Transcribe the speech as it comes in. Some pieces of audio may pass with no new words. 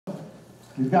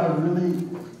We've got a really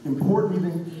important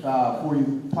evening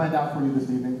planned out for you this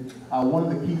evening. One of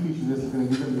the key features of this is going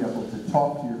to be able to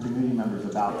talk to your community members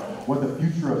about what the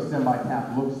future of STEM by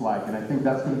TAF looks like, and I think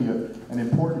that's going to be an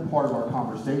important part of our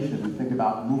conversation as we think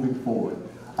about moving forward.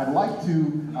 I'd like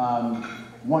to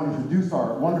introduce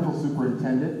our wonderful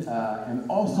superintendent and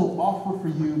also offer for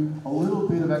you a little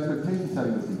bit of expectation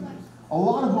setting this evening. A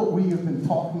lot of what we have been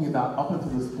talking about up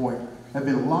until this point have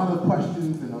been a lot of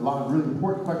questions and a lot of really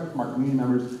important questions from our community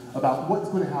members about what's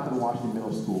going to happen in Washington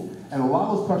Middle School. And a lot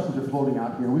of those questions are floating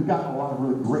out here. We've got a lot of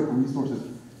really great resources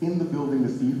in the building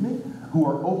this evening who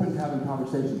are open to having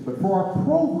conversations. But for our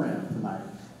program tonight,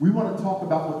 we want to talk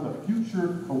about what the future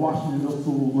of Washington Middle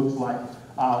School looks like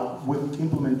with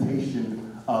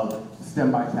implementation of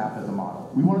STEM by TAF as a model.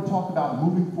 We want to talk about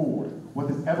moving forward, what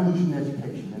this evolution in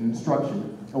education and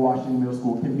instruction at Washington Middle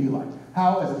School can be like.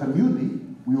 How, as a community,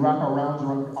 we wrap our arms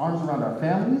around our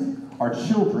families, our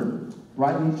children,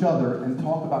 right, and each other, and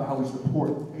talk about how we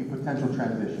support a potential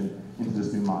transition into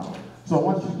this new model. So I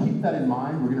want you to keep that in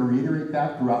mind. We're going to reiterate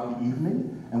that throughout the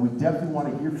evening, and we definitely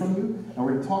want to hear from you, and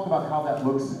we're going to talk about how that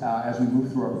looks as we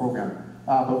move through our program.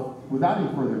 But without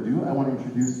any further ado, I want to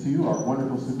introduce to you our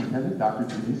wonderful superintendent, Dr.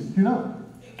 Denise Juneau.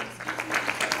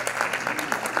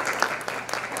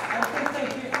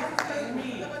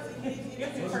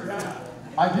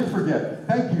 I did forget.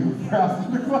 Thank you for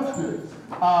asking the question.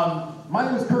 My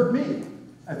name is Kirk Mead.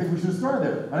 I think we should start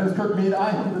there. My name is Kirk Mead. I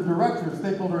am the Director of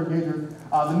Stakeholder Engagement,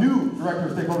 the new Director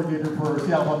of Stakeholder Engagement for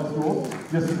Seattle Public Schools,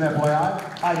 just as an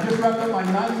FYI. I just wrapped up my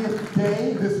 90th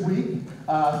day this week,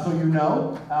 so you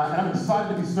know. And I'm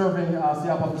excited to be serving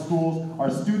Seattle Public Schools,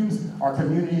 our students, our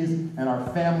communities, and our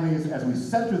families as we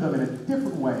center them in a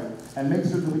different way and make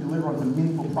sure that we deliver on some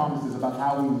meaningful promises about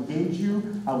how we engage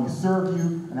you, how we serve you,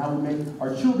 and how we make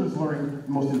our children's learning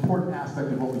the most important aspect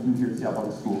of what we do here at Seattle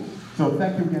Public Schools. So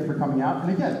thank you again for coming out.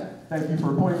 And again, thank you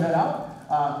for pointing that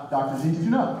out. Dr. Denise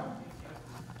Juneau.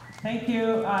 Thank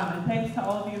you, and thanks to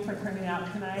all of you for turning out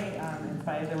tonight in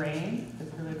spite of the rain.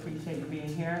 Just really appreciate you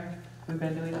being here. We've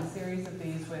been doing a series of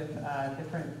these with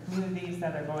different communities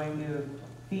that are going to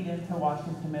feed into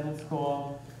Washington Middle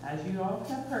School. As you all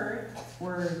have heard,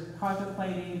 we're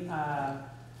contemplating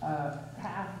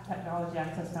TAF, Technology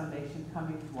Access Foundation,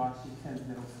 coming to Washington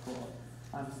Middle School,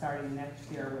 starting next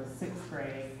year with 6th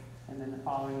grade, and then the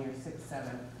following year 6th,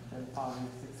 7th, and the following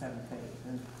year 6th, 7th, 8th.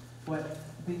 And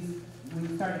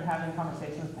we started having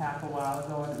conversations with TAF a while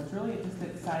ago, and it was really just an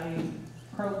exciting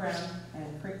program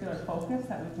and curricular focus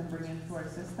that we can bring into our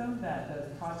system that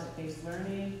does project-based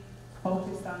learning,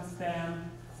 focused on STEM,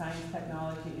 science,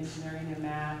 technology, engineering, and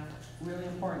math, really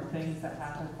important things that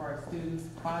happen for our students,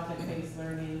 project-based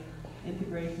learning,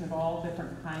 integration of all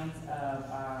different kinds of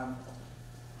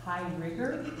high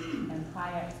rigor and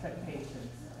high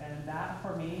expectations. And that,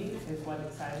 for me, is what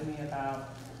excited me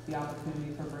about the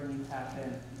opportunity for bringing TAF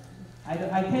in.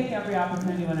 I take every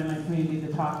opportunity when I'm in a community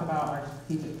to talk about our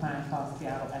strategic plan called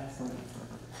Seattle Excellence.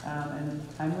 And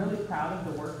I'm really proud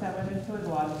of the work that went into it. A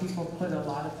lot of people put a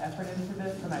lot of effort into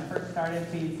this. When I first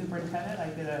started being superintendent, I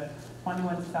did a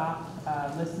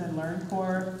 21-stop listen and learn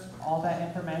course. All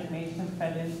that information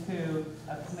fed into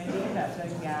a committee that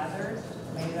then gathered,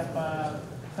 made up of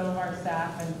some of our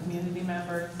staff and community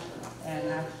members. And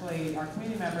actually, our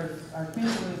community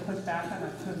really pushed back on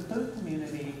us to include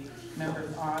community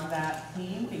members on that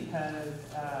team because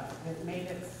it made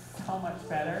it so much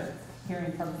better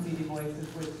hearing from community voices,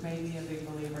 which made me a big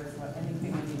believer in what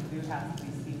anything we need to do has to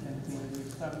be steeped in community.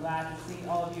 So I'm glad to see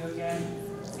all of you again.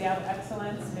 Seattle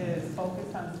Excellence is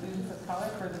focused on students of color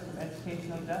for the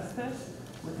educational justice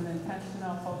with an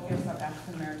intentional focus on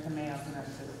African American males in our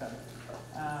system.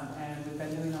 And we've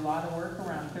been doing a lot of work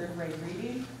around 3rd grade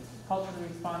reading, culturally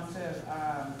responsive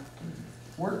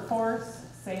workforce,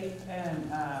 safe and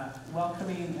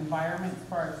welcoming environments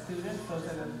for our students. Those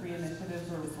are the 3 initiatives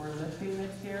we're lifting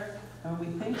this year. And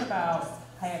when we think about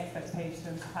high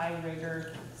expectations, high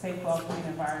rigor, safe, welcoming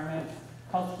environment,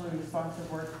 culturally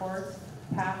responsive workforce,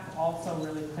 TAF also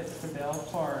really fits the bill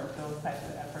for those types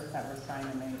of efforts that we're trying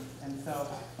to make. And so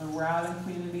when we're out in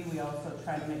community, we also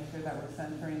try to make sure that we're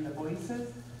centering the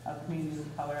voices of communities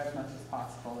of color as much as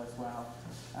possible as well.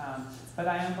 But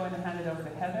I am going to hand it over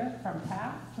to Heather from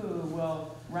TAF, who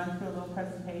will run through a little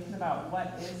presentation about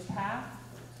what is TAF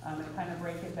and kind of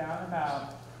break it down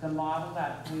about the model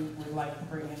that we would like to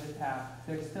bring into TAF.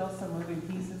 There's still some moving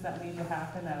pieces that need to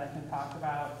happen that I can talk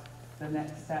about, the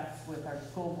next steps with our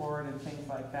school board and things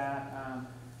like that.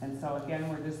 And so again,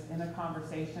 we're just in a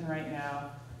conversation right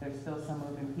now. There's still some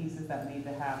moving pieces that need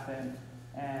to happen.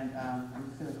 And I'm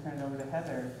just going to turn it over to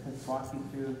Heather to walk you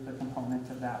through the components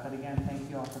of that. But again, thank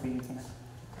you all for being here.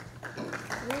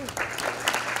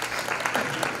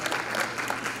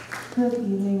 Good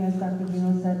evening. As Dr.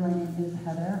 Juneau said, my name is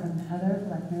Heather. I'm Heather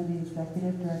Lechner, the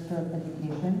Executive Director of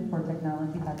Education for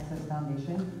Technology Access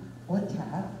Foundation, or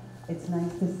TAF. It's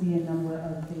nice to see a number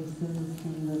of faces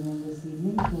in the room this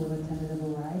evening who have attended a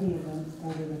variety of events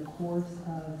over the course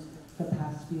of the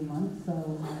past few months. So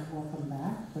welcome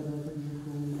back for those of you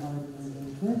who we already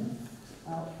engaged with.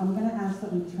 I'm going to ask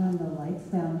that we turn the lights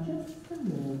down just a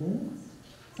little bit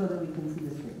so that we can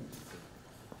see the screen.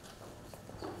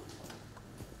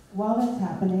 While that's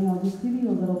happening, I'll just give you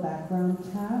a little background.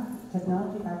 TAF,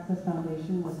 Technology Access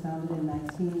Foundation, was founded in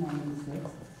 1996.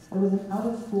 It was an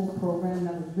out-of-school program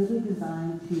that was really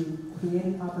designed to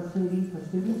create opportunities for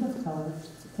students of color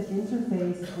to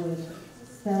interface with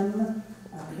STEM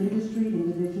industry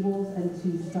individuals and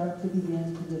to start to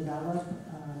begin to develop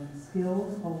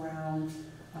skills around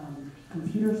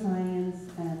computer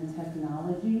science and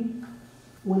technology.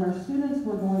 When our students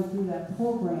were going through that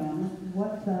program,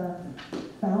 what the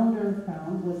founder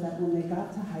found was that when they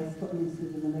got to high school,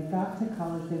 when they got to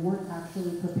college, they weren't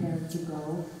actually prepared to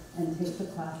go and take the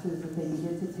classes that they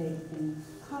needed to take in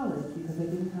college because they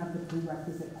didn't have the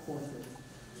prerequisite courses.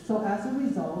 So as a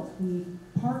result, we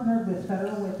partnered with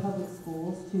Federal Way Public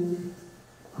Schools to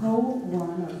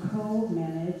co-run or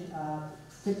co-manage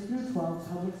 6 through 12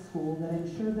 public school that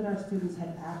ensured that our students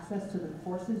had access to the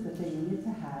courses that they needed to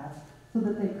have so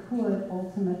that they could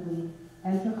ultimately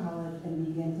enter college and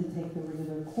begin to take the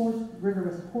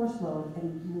rigorous course load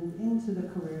and move into the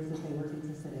careers that they were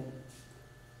interested in.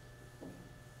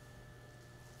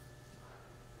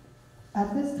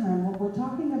 At this time, what we're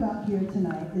talking about here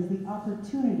tonight is the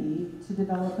opportunity to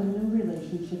develop a new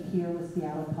relationship here with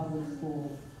Seattle Public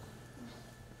Schools.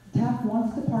 TAF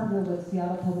wants to partner with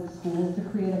Seattle Public Schools to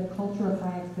create a culture of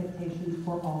high expectations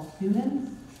for all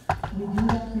students. We do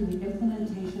that through the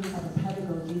implementation of a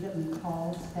pedagogy that we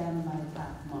call STEM by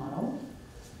TAF model.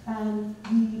 And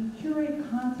we curate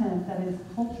content that is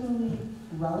culturally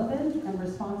relevant and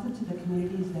responsive to the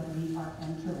communities that we are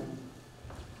entering.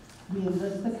 We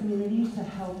enlist the community to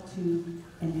help to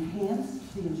enhance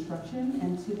the instruction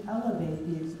and to elevate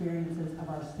the experiences of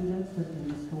our students within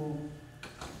the school.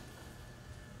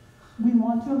 We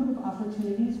want to improve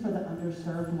opportunities for the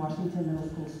underserved Washington Middle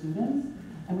School students,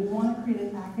 and we want to create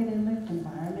an academic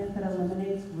environment that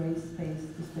eliminates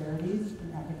race-based disparities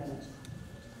in academics.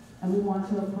 And we want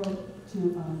to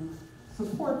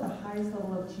support the highest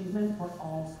level of achievement for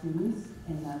all students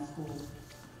in that school.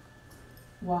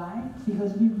 Why?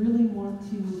 Because we really want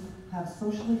to have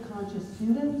socially conscious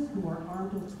students who are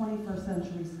armed with 21st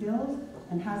century skills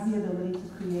and have the ability to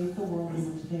create the world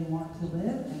in which they want to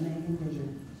live and they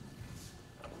envision.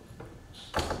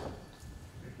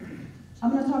 I'm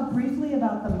going to talk briefly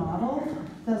about the model.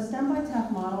 The STEM by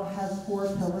TAF model has 4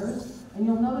 pillars, and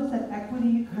you'll notice that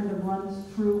equity kind of runs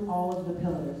through all of the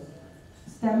pillars.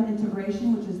 STEM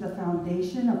integration, which is the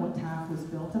foundation of what TAF was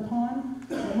built upon,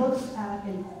 looks at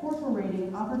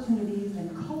incorporating opportunities and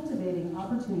cultivating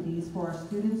opportunities for our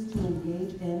students to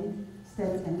engage in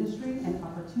STEM industry and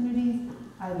opportunities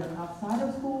either outside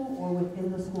of school or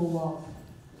within the school walls.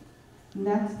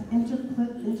 Next,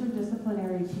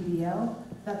 interdisciplinary PBL.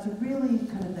 That's really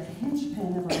kind of the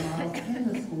hinge-pin of our model in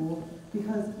the school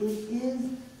because it is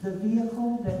the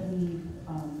vehicle that we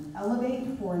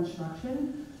elevate for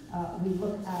instruction. We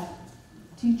look at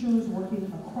teachers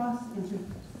working across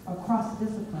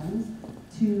disciplines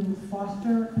to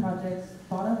foster projects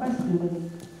thought of by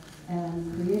students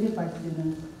and created by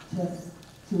students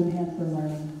to enhance their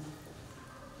learning.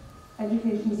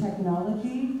 Education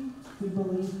technology, we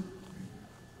believe.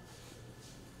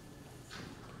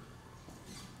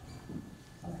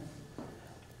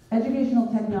 Educational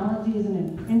technology is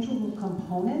an integral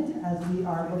component as we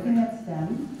are looking at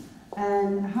STEM.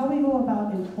 And how we go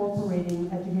about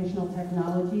incorporating educational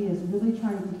technology is really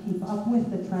trying to keep up with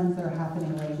the trends that are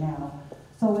happening right now.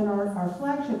 So in our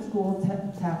flagship school,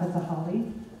 TAF at the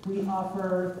Holly, we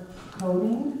offer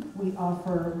coding, we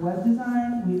offer web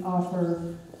design, we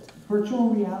offer virtual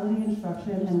reality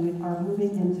instruction, and we are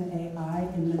moving into AI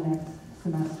in the next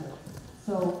semester.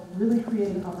 So really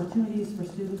creating opportunities for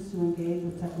students to engage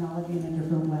with technology in a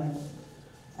different way.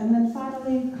 And then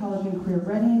finally, college and career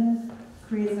readiness,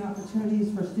 creating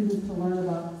opportunities for students to learn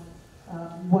about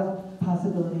what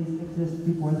possibilities exist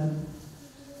before them.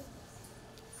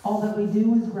 All that we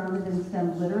do is grounded in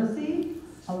STEM literacy.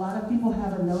 A lot of people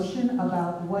have a notion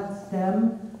about what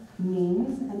STEM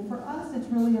means, and for us it's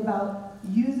really about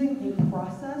using a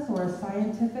process or a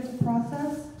scientific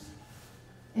process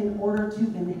in order to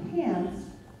enhance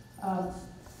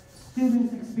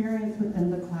students' experience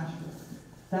within the classroom.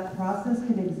 That process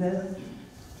can exist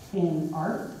in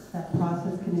art, that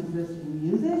process can exist in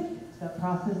music, that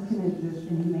process can exist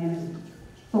in humanities.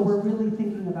 So we're really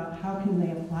thinking about how can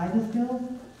they apply the skills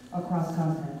across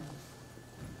content.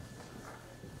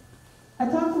 I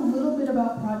talked a little bit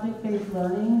about project-based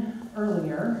learning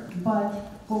earlier, but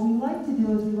what we like to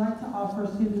do is we like to offer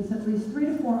students at least 3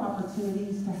 to 4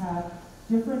 opportunities to have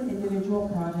different individual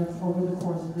projects over the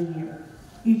course of the year.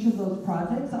 Each of those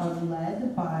projects are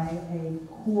led by a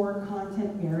core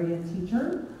content area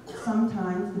teacher.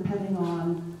 Sometimes, depending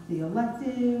on the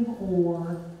elective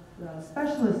or the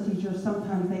specialist teacher,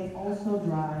 sometimes they also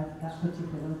drive that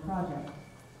particular project.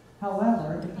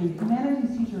 However, if the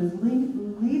humanities teacher is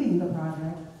leading the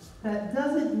project, that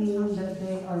doesn't mean that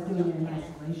they are doing it in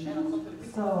isolation.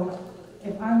 So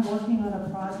if I'm working on a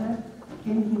project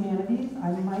in humanities,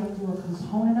 I might do a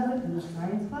component of it in the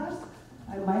science class.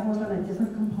 I might work on a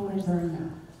different component during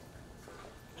math.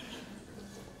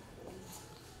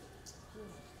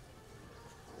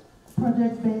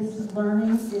 Project-based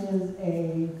learning is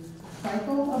a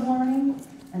cycle of learning,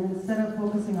 and instead of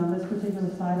focusing on this particular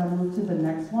slide, I'll move to the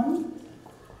next one.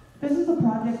 This is a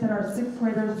project that our 6th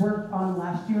graders worked on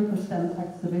last year for STEM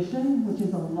Exhibition, which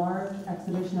is a large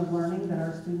exhibition of learning that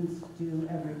our students do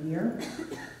every year.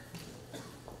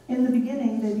 In the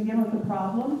beginning, they begin with a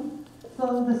problem.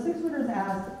 So the 6th graders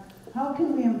asked, how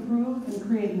can we improve and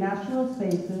create natural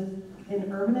spaces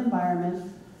in urban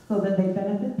environments so that they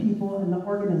benefit people and the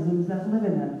organisms that live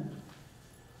in them?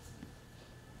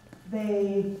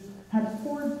 They had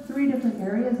 3 different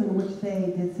areas in which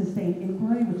they did sustained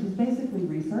inquiry, which is basically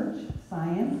research,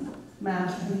 science,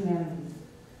 math, and humanities.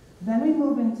 Then we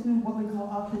move into what we call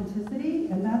authenticity,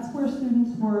 and that's where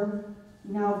students were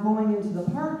now going into the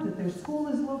park that their school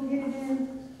is located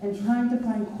in and trying to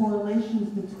find correlations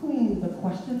between the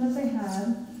question that they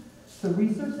had, the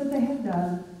research that they had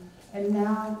done, and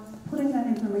now putting that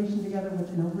information together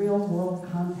within a real-world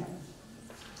context.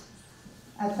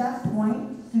 At that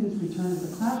point, students returned to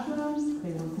the classrooms,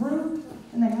 they were grouped,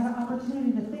 and they had an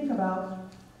opportunity to think about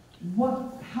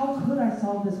how could I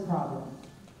solve this problem?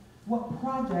 What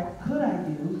project could I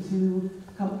do to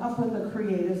come up with a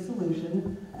creative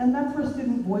solution? And that's where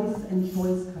student voice and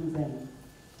choice comes in.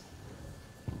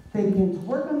 They begin to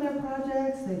work on their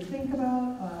projects, they think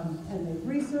about, and they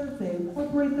research, they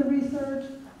incorporate the research,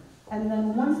 and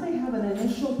then once they have an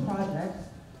initial project,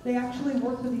 they actually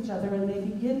work with each other and they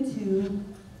begin to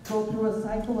go through a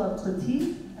cycle of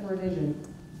critique and revision.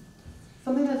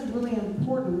 Something that's really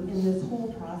important in this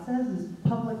whole process is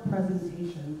public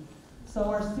presentation. So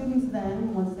our students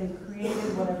then, once they've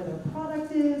created whatever their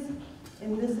product is,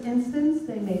 in this instance,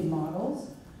 they made models,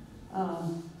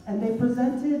 and they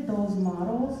presented those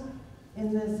models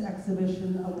in this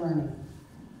exhibition of learning.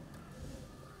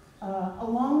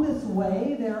 Along this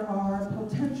way, there are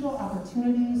potential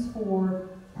opportunities for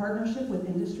partnership with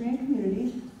industry and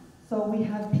community. So we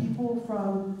have people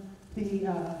from the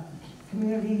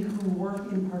community who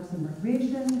work in parks and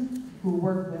recreation, who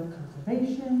work with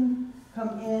conservation,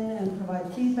 come in and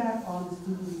provide feedback on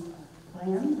students'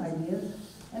 plans, ideas,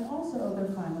 and also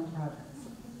their final projects.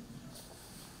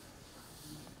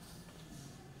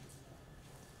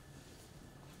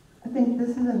 I think this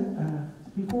is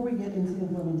before we get into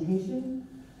implementation,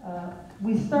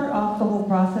 we start off the whole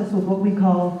process with what we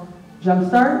call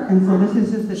Jumpstart, and so this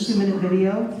is just a 2-minute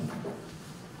video.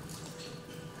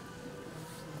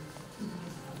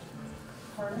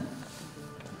 Pardon?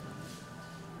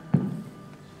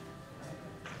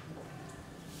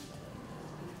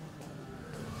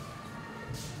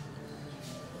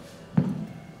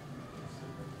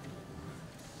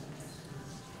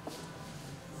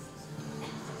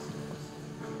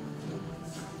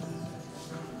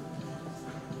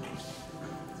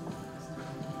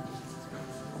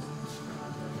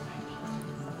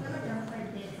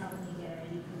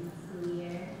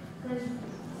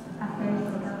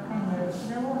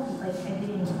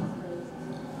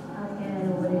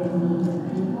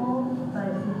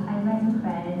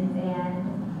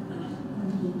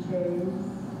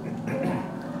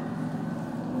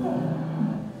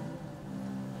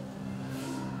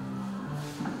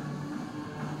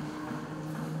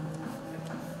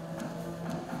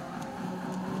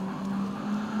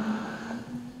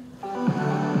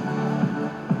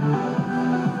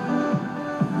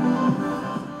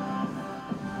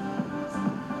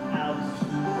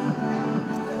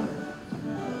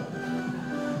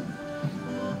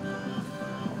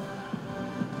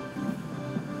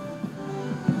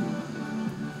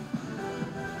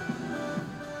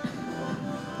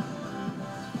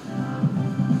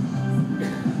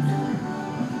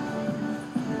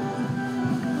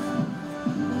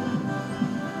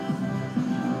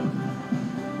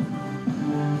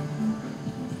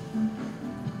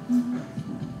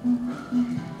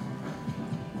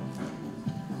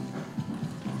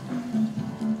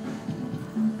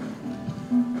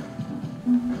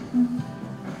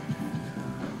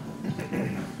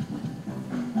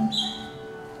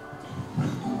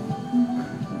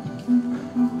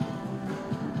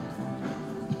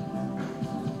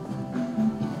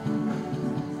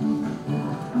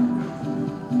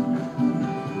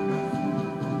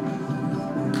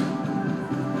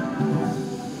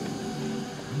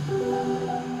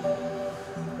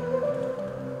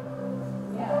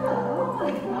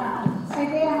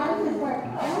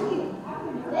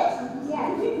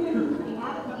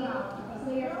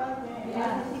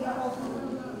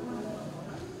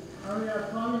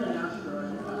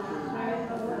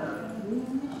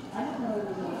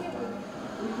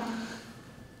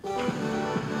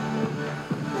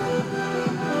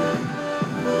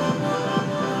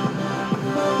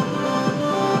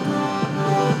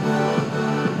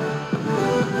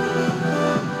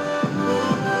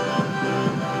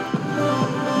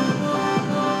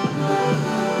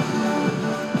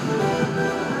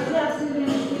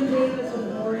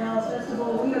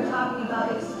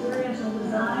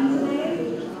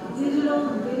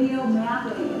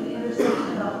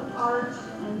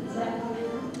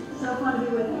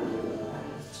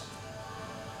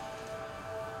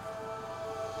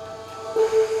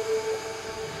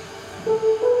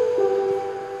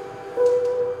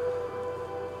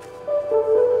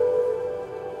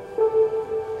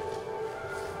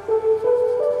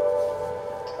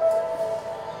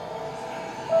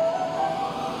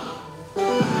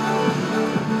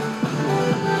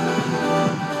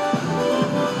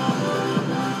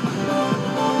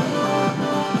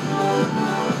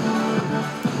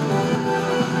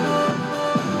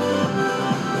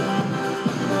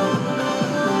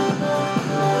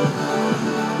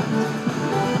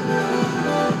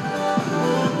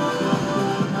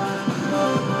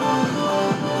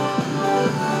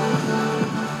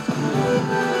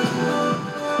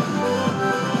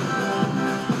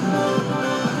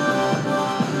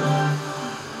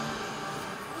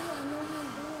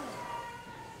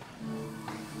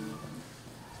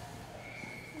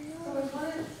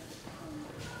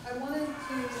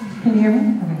 Can you hear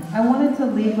me? Okay. I wanted to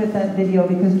lead with that video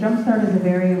because Jumpstart is a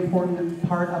very important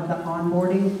part of the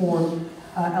onboarding for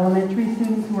elementary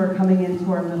students who are coming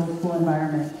into our middle school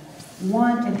environment.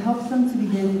 One, it helps them to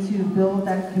begin to build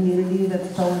that community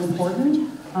that's so important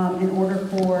in order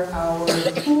for our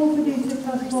school to be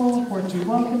successful, for it to be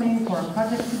welcoming, for our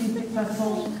projects to be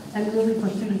successful, and really for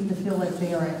students to feel like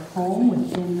they are at home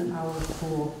within our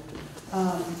school.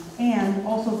 And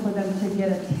also for them to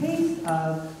get a taste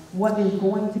of what is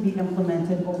going to be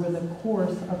implemented over the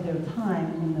course of their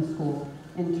time in the school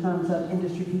in terms of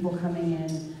industry people coming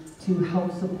in to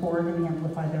help support and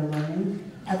amplify their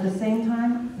learning. At the same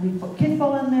time, we put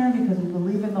kickball in there because we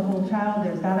believe in the whole child.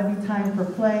 There's got to be time for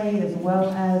play as well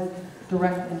as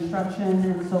direct instruction,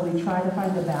 and so we try to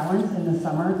find a balance in the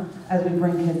summer as we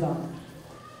bring kids on.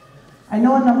 I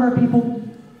know a number of people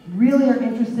really are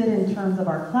interested in terms of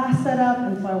our class setup,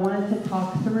 and so I wanted to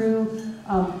talk through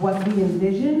what we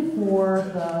envision for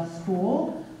the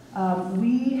school.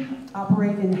 We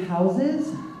operate in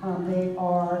houses. They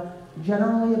are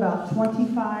generally about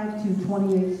 25 to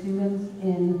 28 students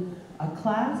in a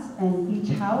class, and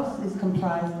each house is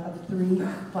comprised of 3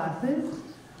 classes.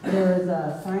 There is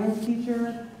a science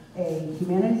teacher, a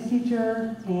humanities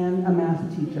teacher, and a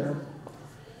math teacher.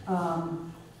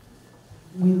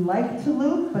 We like to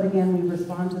loop, but again, we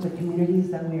respond to the communities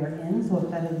that we are in, so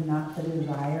if that is not the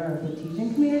desire of the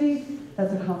teaching community,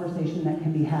 that's a conversation that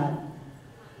can be had.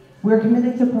 We're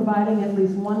committed to providing at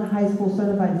least one high school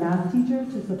certified math teacher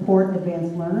to support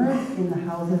advanced learners in the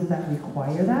houses that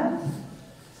require that.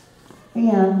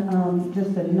 And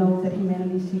just a note that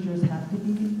humanities teachers have to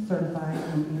be certified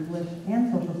in English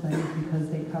and social studies because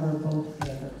they cover both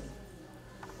standards.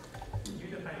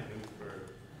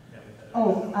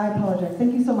 Oh, I apologize.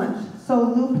 Thank you so much. So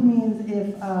loop means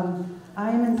if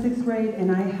I am in 6th grade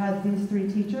and I had these 3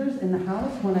 teachers in the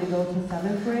house, when I go to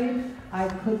 7th grade, I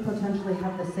could potentially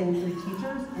have the same 3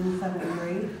 teachers in 7th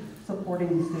grade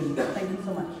supporting the students. Thank you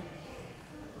so much.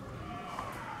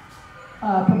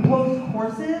 Proposed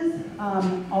courses,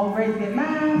 all grades get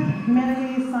math,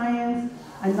 humanities, science.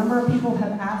 A number of people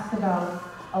have asked about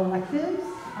electives.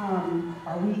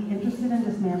 Are we interested in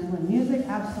dismantling music?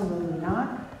 Absolutely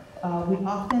not. We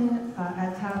often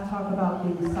at TAF talk about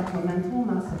being supplemental,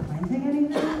 not supplanting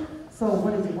anything. So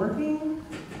what is working,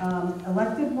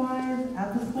 elective-wise,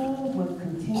 at the school will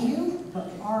continue, but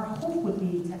our hope would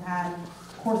be to add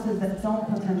courses that don't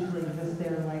potentially exist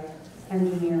there, like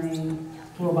engineering,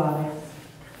 robotics.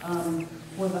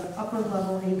 For the upper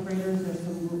level 8th graders, there's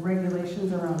some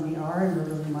regulations around VR, and we're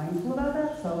really mindful about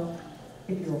that. So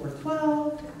if you're over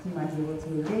 12, you might be able to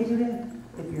engage in it.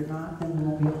 If you're not, then we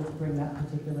won't be able to bring that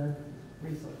particular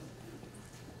resource.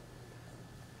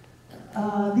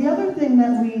 The other thing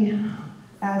that we,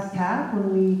 as TAF,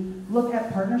 when we look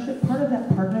at partnership, part of that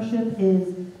partnership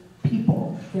is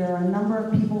people. There are a number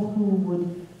of people who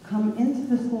would come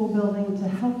into the school building to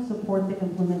help support the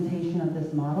implementation of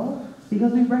this model,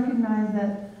 because we recognize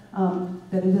that,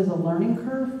 that it is a learning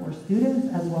curve for students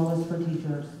as well as for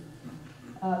teachers.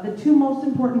 The two most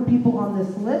important people on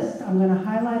this list I'm going to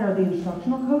highlight are the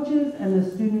instructional coaches and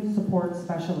the student support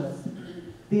specialists.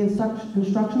 The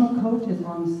instructional coach is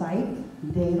on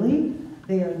site daily.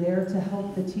 They are there to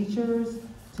help the teachers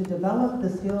to develop the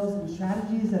skills and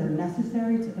strategies that are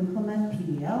necessary to implement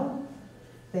PBL.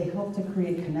 They help to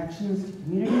create connections to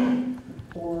community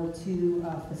or to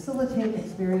facilitate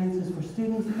experiences for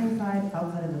students inside,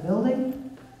 outside of the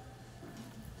building.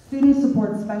 Student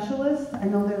support specialists, I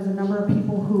know there's a number of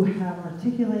people who have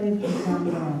articulated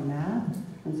concerns around math,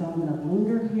 and so I'm going to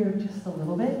linger here just a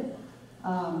little bit.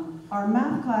 Our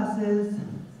math classes,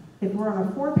 if we're on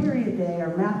a 4-period day,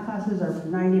 our math classes are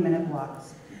 90-minute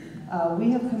blocks.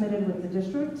 We have committed with the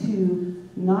district to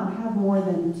not have more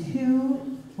than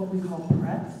 2 what we call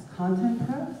preps, content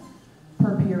preps,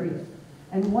 per period.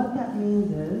 And what that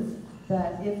means is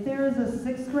that if there is a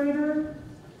 6th grader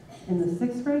in the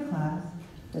 6th grade class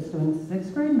that's doing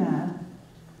 6th grade math,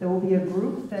 there will be a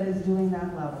group that is doing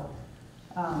that level.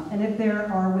 And if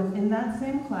there are within that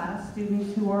same class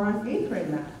students who are on 8th grade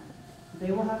math,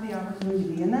 they will have the opportunity to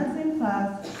be in that same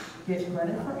class, get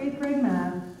credit for 8th grade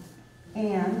math,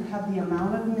 and have the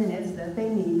amount of minutes that they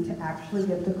need to actually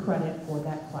get the credit for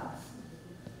that class.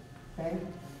 Okay?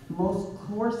 Most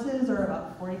courses are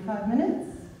about 45 minutes,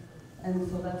 and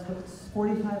so that's what's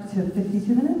 45 to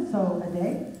 52 minutes, so a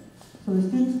day. So the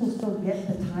students will still get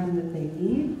the time that they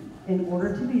need in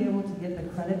order to be able to get the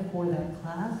credit for that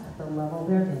class at the level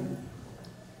they're in.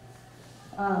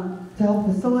 To help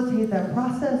facilitate that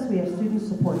process, we have student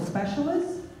support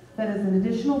specialists. That is an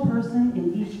additional person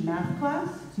in each math class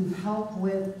to help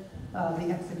with the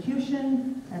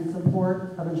execution and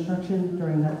support of instruction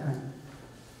during that time.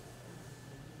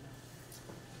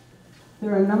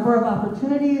 There are a number of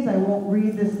opportunities. I won't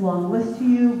read this long list to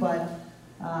you, but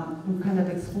we've kind of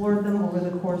explored them over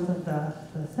the course of the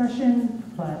session,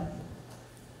 but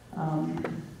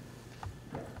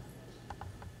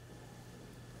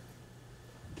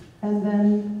and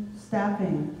then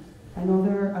staffing. I know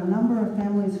there are a number of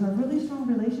families who have really strong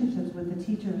relationships with the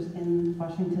teachers in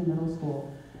Washington Middle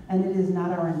School, and it is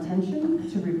not our intention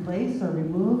to replace or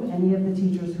remove any of the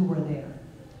teachers who were there.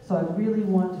 So I really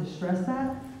want to stress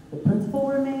that. The principal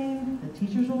will remain, the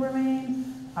teachers will remain.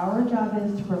 Our job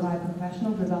is to provide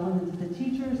professional development to the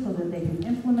teachers so that they can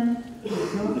implement the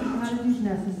skills and strategies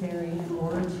necessary in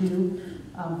order to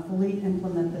fully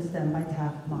implement the STEM by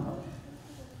TAF model.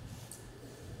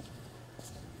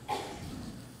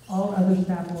 All other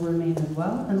staff will remain as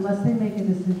well, unless they make a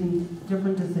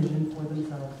different decision for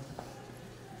themselves.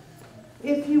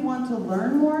 If you want to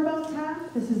learn more about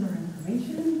TAF, this is our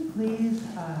information. Please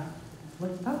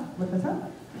look us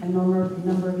up. A number of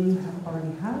you have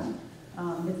already have.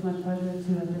 It's my pleasure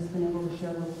to have just been able to share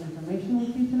a little information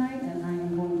with you tonight, and I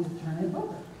am going to turn it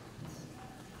over.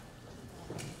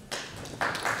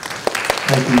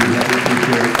 Thank you, I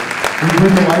appreciate it. Can we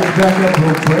bring the lights back up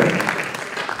real quick?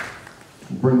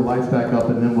 Bring the lights back up,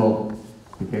 and then we'll,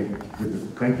 okay,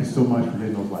 thank you so much for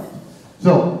getting those lights.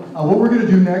 So, what we're going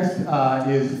to do next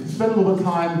is spend a little bit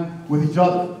of time with each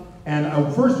other. And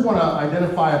I first want to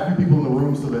identify a few people in the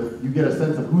room so that you get a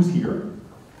sense of who's here,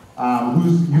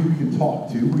 who's you can talk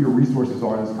to, who your resources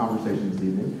are in this conversation this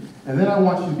evening. And then I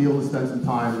want you to be able to spend some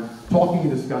time talking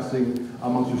and discussing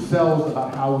amongst yourselves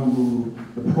about how we move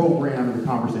the program and the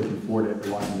conversation forward at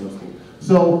Washington Middle School.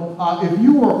 So if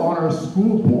you are on our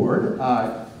school board,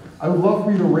 I would love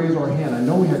for you to raise our hand. I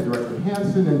know we had Director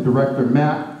Hanson and Director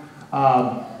Matt.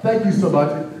 Thank you so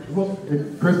much. Well,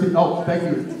 Christy, oh, thank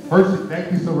you. Percy,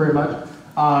 thank you so very much.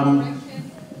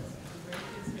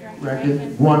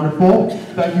 Wonderful.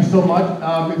 Thank you so much.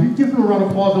 If you give them a round of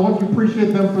applause, I want to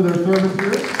appreciate them for their service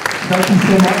here. Thank you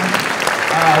so much.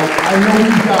 I know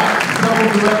we've got several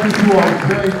directors who are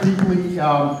very deeply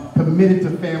committed to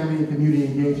family and community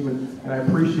engagement, and I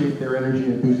appreciate their energy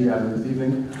and enthusiasm this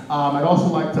evening. I'd also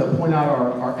like to point out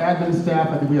our admin staff.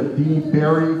 I think we have Dean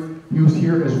Barry, who's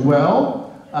here as well.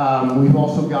 We've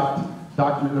also got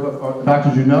Dr.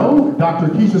 Juneau, Dr.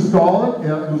 Keisha Scarlett,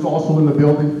 who's also in the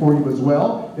building for you as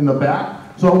well, in the back.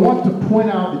 So I want to point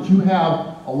out that you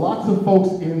have lots of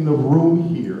folks in the room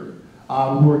here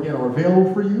who again are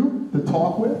available for you to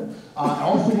talk with. I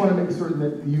also want to make certain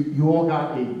that you all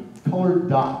got a colored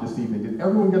dot this evening. Did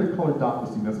everyone get a colored dot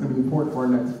this evening? That's going to be important for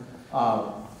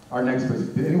our next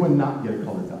visit. Did anyone not get a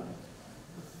colored dot?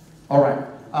 All right.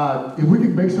 if we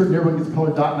can make certain everyone gets a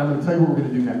colored dot, and I'm going to tell you what we're going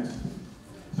to do next.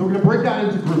 So we're going to break out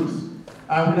into groups.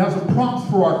 We're going to have some prompts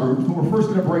for our groups, but we're first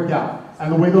going to break out.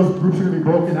 And the way those groups are going to be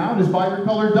broken out is by your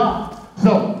colored dot.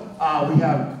 So we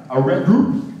have a red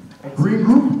group, a green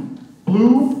group,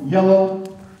 blue, yellow,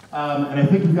 and I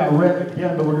think we've got red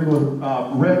again, but we're going to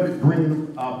go with red,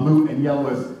 green, blue, and yellow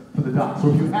as for the dots. So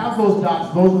if you have those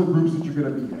dots, those are the groups that you're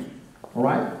going to be in. All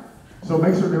right? So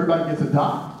make sure everybody gets a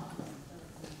dot.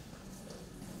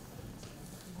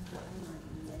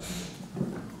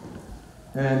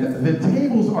 And the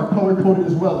tables are color-coded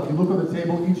as well. If you look on the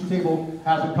table, each table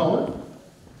has a color.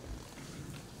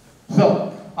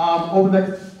 So, over the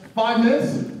next 5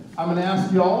 minutes, I'm going to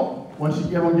ask y'all, once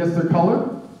everyone gets their color,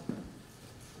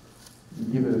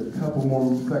 give it a couple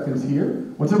more seconds here.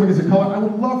 Once everyone gets their color, I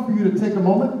would love for you to take a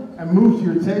moment and move to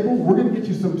your table. We're going to get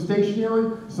you some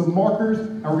stationery, some markers,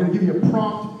 and we're going to give you a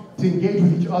prompt to engage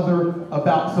with each other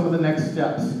about some of the next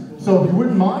steps. So if you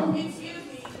wouldn't mind.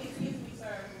 Excuse me,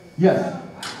 sir. Yes.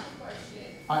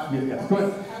 I have a question. Yes, go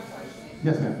ahead. I have a question.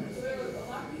 Yes, ma'am. So there was a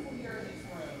lot of people here in this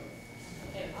room,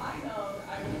 and I know that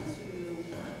I went to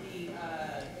the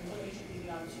information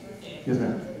meeting on Tuesday. Yes,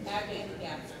 ma'am. At Bailey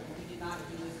Gapster, we did not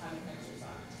do this kind of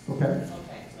exercise. Okay.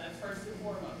 Okay, so that's first and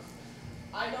foremost.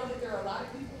 I know that there are a lot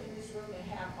of people in this room that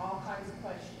have all kinds of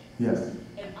questions. Yes.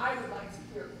 And I would like to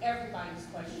hear everybody's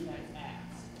question that's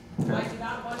asked. Okay. I do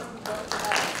not want to go to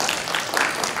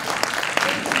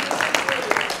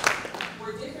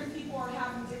where different people are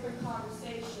having different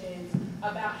conversations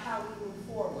about how we move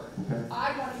forward. Okay.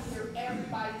 I want to hear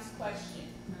everybody's question.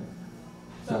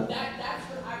 So that's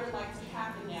what I would like to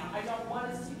happen now. I don't want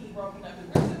us to be broken up.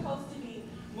 If we're supposed to be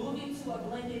moving to a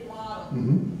blended model,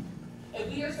 if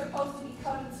we are supposed to be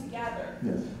coming together,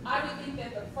 Yes. I would think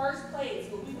that the first place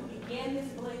where we would begin this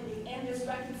blending and this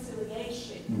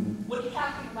reconciliation would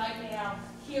happen right now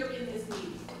here in this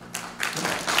meeting.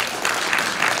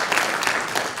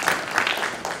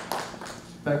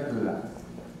 Thank you for that.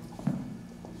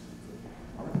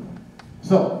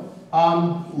 So,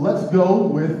 let's go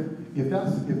with, if that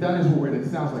is what we're in,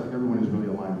 it sounds like everyone is really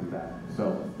aligned with that.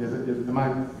 So, am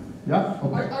I, yeah?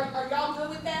 Okay. Are y'all good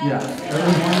with that? Yeah.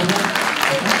 Everyone's aligned with that?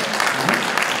 Okay.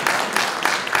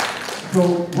 So,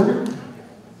 we're going to,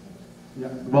 yeah,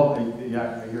 well,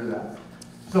 yeah, I hear that.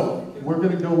 So, we're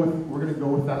going to go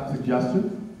with that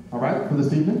suggestion, all right, for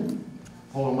this evening.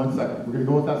 Hold on 1 second. We're going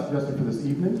to go with that suggestion for this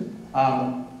evening.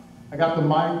 I got the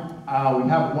mic. We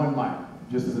have one mic,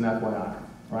 just as an FYI.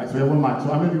 All right, so we have one mic.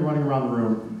 So I'm going to be running around the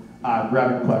room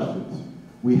grabbing questions.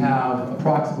 We have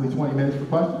approximately 20 minutes for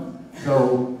questions.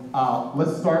 So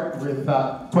let's start with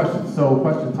questions. So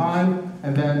question time,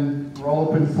 and then we're all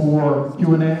open for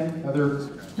Q&A.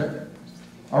 Okay.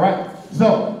 All right,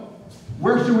 so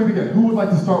where should we begin? Who would like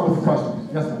to start with the questions?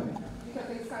 Yes, ma'am. Because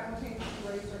they simultaneously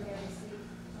raise their hand and speak.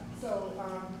 So,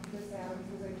 Ms. Adams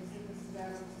was able to speak. Mrs.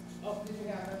 Adams. Oh, did you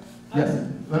have it? Yes.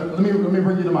 Let me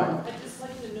bring you the mic. I'd just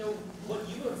like to know what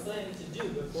you are planning to do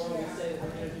before we say that we're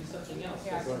going to do something else.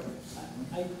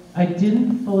 I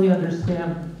didn't fully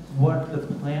understand what the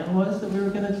plan was that we were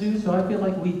going to do, so I feel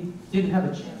like we didn't have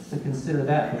a chance to consider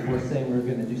that before saying we were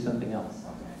going to do something else.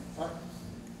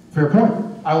 Fair point.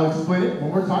 I will explain it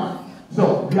one more time.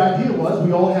 So the idea was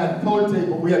we all had colored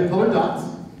table. We had colored dots.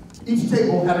 Each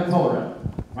table had a color in it,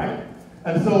 right?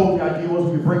 And so the idea was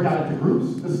we would break out into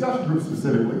groups, discussion groups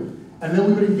specifically, and then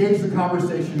we would engage the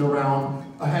conversation around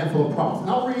a handful of prompts. And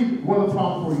I'll read one of the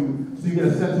prompts for you so you get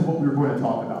a sense of what we were going to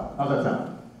talk about. How's that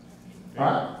sound? All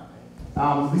right?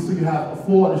 At least so you have a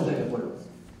full understanding of what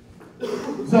it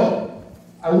is. So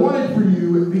I wanted for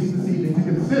you, at least this evening, to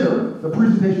consider the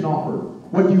presentation offered.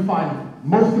 What do you find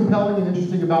most compelling and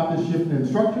interesting about this shift in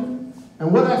instruction?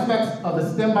 And what aspects of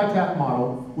the STEM by TAF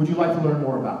model would you like to learn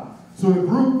more about? So in a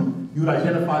group, you would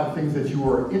identify the things that you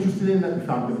were interested in, that you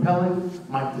found compelling,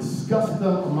 might discuss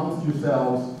them amongst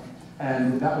yourselves,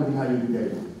 and that would be how you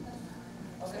engage.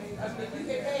 Okay, if you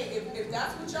say, hey, if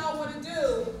that's what y'all want to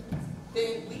do,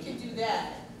 then we can do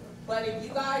that. But if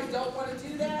you guys don't want to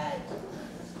do that,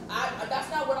 that's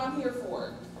not what I'm here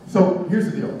for. So here's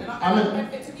the deal.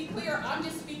 And to be clear, I'm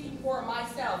just speaking for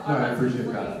myself. No, I appreciate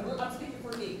that. I'm speaking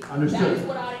for me. Understood. That is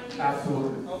what I'm here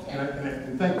Absolutely. for. Okay.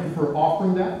 And thank you for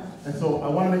offering that. And so I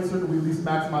want to make certain we at least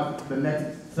maximize the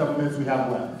next several minutes we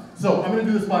have left. So I'm going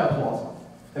to do this by applause.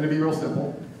 And it'll be real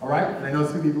simple. All right? And I know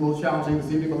it's going to be a little challenging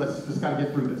this evening, but let's just kind of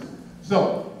get through this.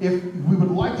 So if we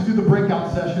would like to do the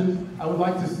breakout sessions, I would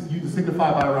like you to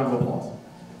signify by a round of applause.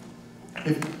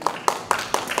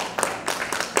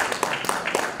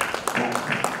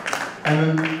 And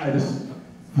then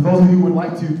for those of you who would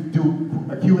like to do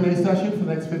a Q&A session for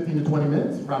the next 15 to 20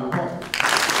 minutes, round of applause.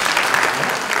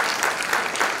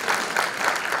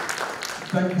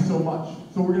 Thank you so much.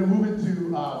 So we're going to move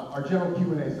into our general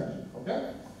Q&A session,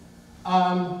 okay?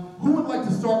 Who would like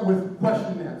to start with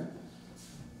question and answer?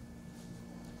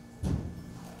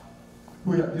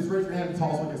 Just raise your hand and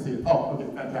tell us we can see it. Oh, okay,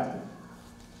 fantastic.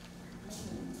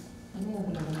 I may have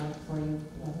another mic for you.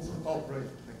 Oh, great.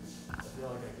 Thank you. I feel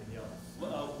like I can yell.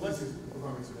 Hello, thank you.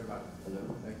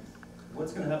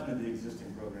 What's going to happen to the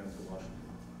existing programs in Washington?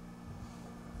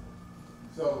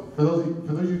 So for those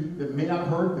of you that may not have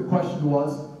heard, the question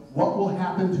was, what will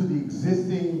happen to the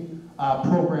existing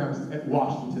programs at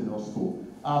Washington Middle School?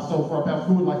 So for our panel,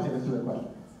 who would like to answer that question?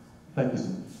 Thank you,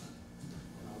 sir.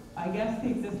 I guess the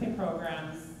existing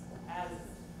programs as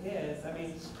is, I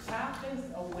mean, TAF is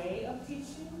a way of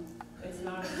teaching, it's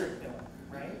not a curriculum,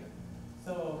 right?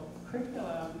 So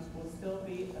curriculum will still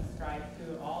be ascribed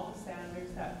to all the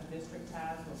standards that the district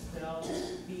has will still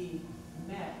be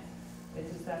met.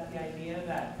 It's just that the idea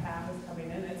that TAF is coming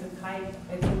in, it's a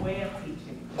way of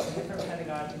teaching. It's a different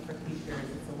pedagogy for teachers,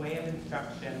 it's a way of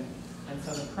instruction. And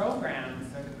so the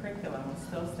programs or the curriculum will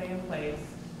still stay in place.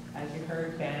 As you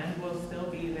heard, band will still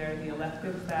be there. The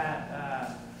electives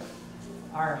that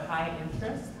are high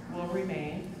interest will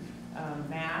remain.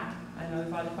 Math, I know there's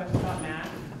a lot of questions about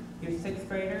math. Your sixth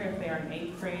grader, if they are in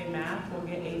eighth grade math, will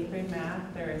get eighth grade math.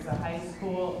 There is a high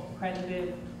school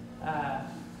accredited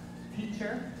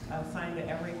teacher assigned to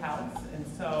every house. And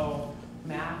so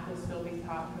math will still be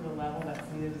taught to the level that's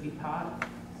needed to be taught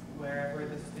wherever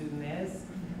the student is.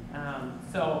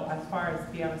 So as far as,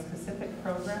 do you have a specific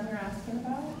program you're asking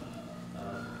about?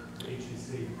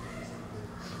 HEC.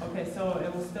 Okay, so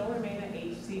it will still remain an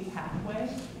HC pathway.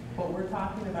 What we're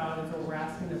talking about is what we're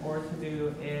asking the board to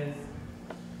do is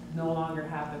no longer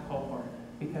have the cohort,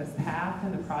 because TAF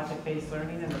and the project-based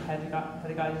learning and the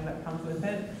pedagogy that comes with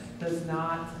it does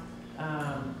not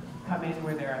come in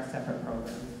where there are separate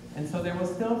programs. And so there will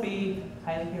still be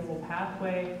highly capable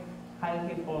pathway, highly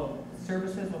capable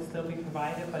services will still be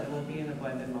provided, but it will be in a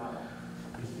blended model.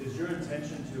 Is your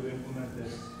intention to implement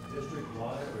this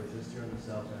district-wide or just here in the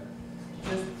South End?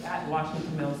 Just at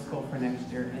Washington Middle School for next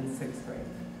year in sixth grade.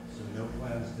 So no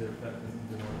plans to affect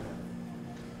the North End?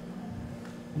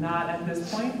 Not at this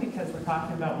point, because we're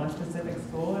talking about one specific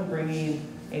school and bringing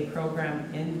a program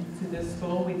into this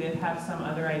school. We did have some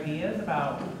other ideas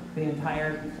about the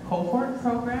entire cohort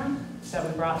program that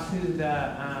we brought to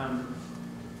the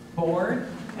board,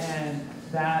 and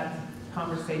that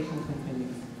conversation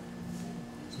continues.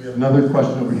 So we have another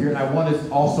question over here, and I want to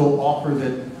also offer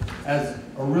that as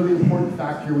a really important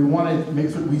fact here, we want to make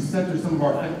sure we center some of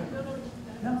our things.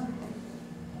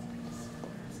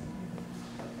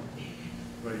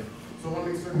 So I want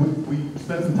to make certain we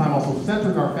spend some time also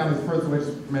centering our families first away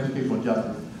from educational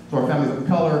justice. So our families of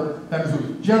color, families who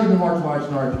have generally been marginalized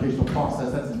in our educational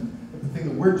process. That's the thing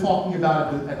that we're talking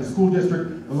about at the school district,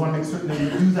 and we want to make certain that we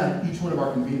do that at each one of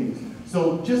our convenings.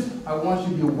 So I want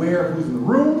you to be aware of who's in the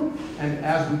room, and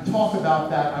as we talk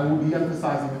about that, I will be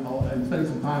emphasizing and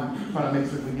spending some time trying to make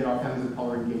certain we get our families of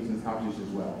color engaged in this conversation as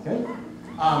well, okay?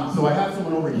 So I have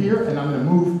someone over here, and I'm going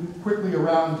to move quickly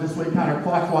around this way,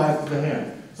 counterclockwise to the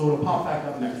hand. So it'll pop back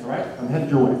up next, all right? I'm headed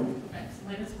your way. Okay, so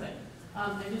mine is quick.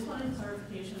 I just wanted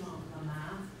clarification on the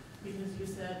math, because you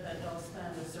said that they'll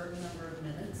spend a certain number of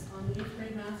minutes on the eighth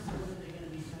grade math, so what are they going to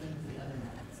be doing with the other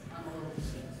maths? I'm a little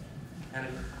confused.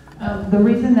 The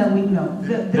reason that we know.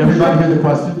 Did everybody hear the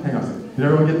question? Hang on a second. Did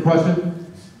everyone get the question?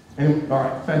 All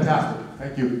right, fantastic.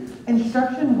 Thank you.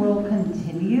 Instruction will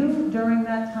continue during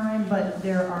that time, but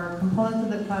there are components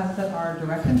of the class that are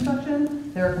direct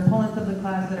instruction. There are components of the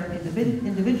class that are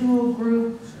individual,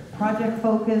 group, project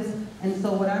focused. And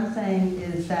so what I'm saying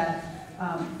is that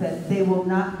that they will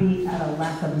not be at a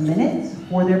lack of minutes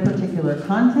for their particular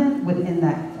content within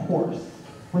that course,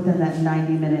 within that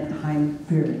 90-minute time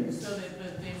period. So they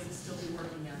would still be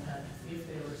working at that, if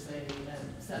they were, say, at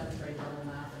 7th grade level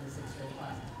math in the 6th grade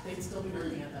class, they'd still be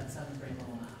working at that 7th grade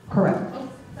level math. Correct. Oh,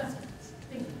 that's good.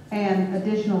 Thank you. And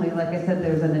additionally, like I said,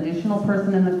 there's an additional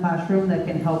person in the classroom that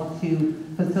can help to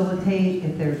facilitate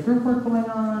if there's group work going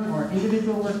on or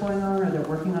individual work going on or they're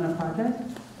working on a project.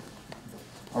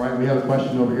 All right, we have a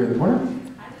question over here in the corner. I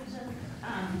would just,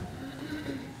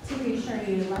 to reassure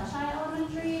you, Lechner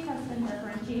Elementary has been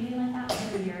differentiating like that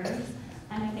for years.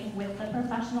 And I think with the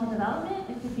professional development,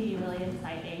 it could be really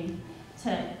exciting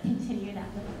to continue that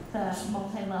with the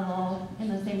multi-level in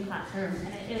the same classroom.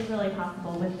 And it is really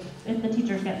possible if the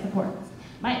teachers get support.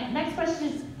 My next question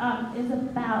is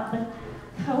about the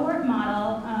cohort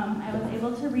model. I was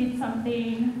able to read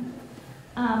something,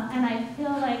 and I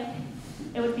feel like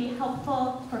it would be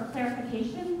helpful for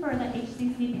clarification for the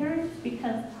HCC parents,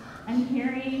 because I'm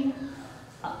hearing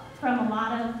from a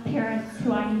lot of parents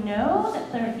who I know that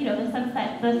they're, the sense that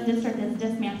that the district is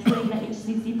dismantling the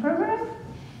HCC program.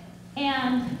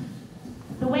 And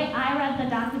the way I read the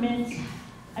document,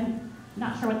 I'm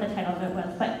not sure what the title of it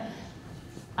was, but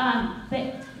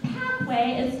the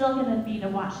pathway is still going to be to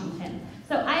Washington.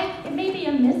 So it may be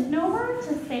a misnomer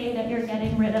to say that you're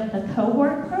getting rid of the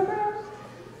cohort program.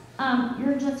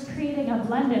 You're just creating a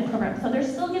blended program. So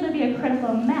there's still going to be a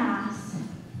critical mass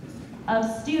of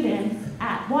students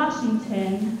at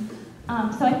Washington.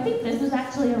 So I think this is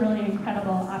actually a really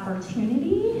incredible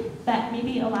opportunity that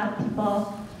maybe a lot of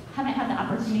people haven't had the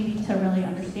opportunity to really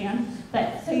understand.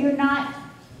 But so you're not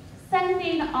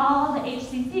sending all the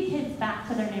HCC kids back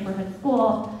to their neighborhood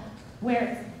school,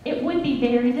 where it would be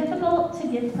very difficult to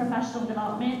give professional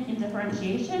development and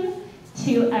differentiation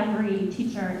to every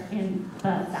teacher in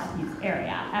the Southeast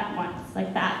area at once.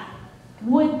 Like that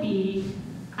would be,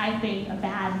 I think, a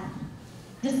bad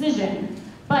decision.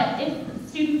 But if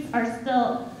students are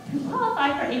still who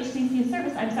qualify for HCC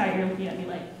service, I'm sorry, you're looking at me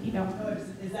like you don't. Oh,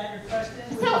 is that your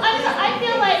question? So I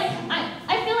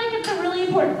feel like it's a really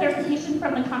important clarification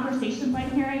from the conversations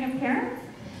I'm hearing of parents.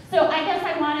 So I guess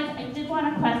I did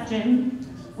want a question,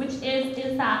 which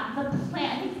is that the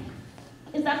plan?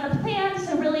 Is that the plan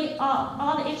to really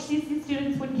all the HCC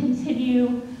students would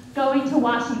continue going to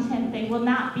Washington? They will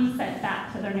not be sent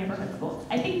back to their neighborhood schools.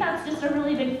 I think that's just a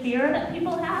really big fear that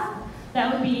people have.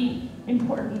 That would be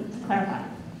important to clarify.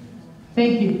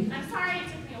 Thank you. I'm sorry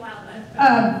it took me a while,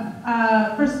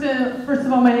 but. First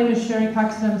of all, my name is Sherri, and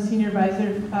I'm a senior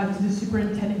advisor to the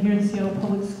superintendent here in Seattle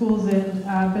Public Schools, and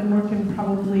I've been working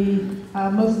probably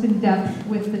most in depth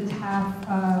with the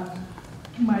TAF.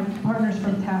 My partners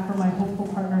from TAF are my hopeful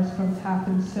partners from TAF,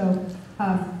 and so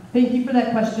thank you for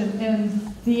that question.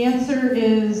 And the answer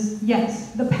is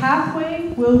yes. The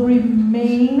pathway will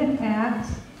remain at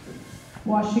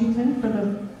Washington for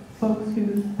the folks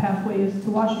whose pathway is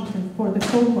to Washington for the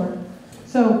cohort.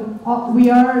 So we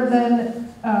are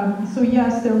then, so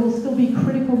yes, there will still be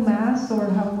critical mass, or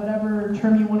whatever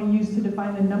term you want to use to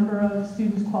define the number of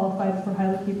students qualified for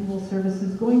highly capable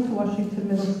services going to Washington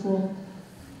Middle School.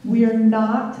 We are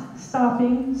not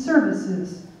stopping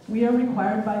services. We are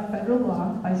required by federal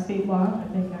law, by state law,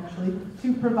 I think actually,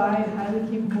 to provide highly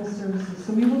capable services.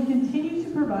 So we will continue to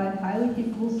provide highly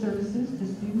capable services to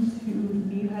students who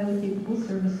need highly capable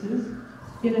services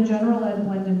in a general ed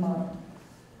blended model.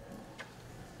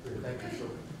 Thank you.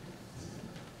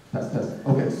 Test.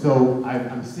 Okay, so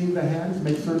I'm seeing the hands.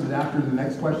 Make certain that after the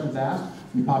next question is asked,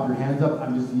 you pop your hands up.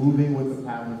 I'm just moving with the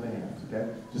pattern of the hands,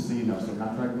 okay? Just so you know. So I'm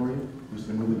not trying to ignore you. I'm just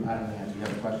going to move with the pattern of the hands. You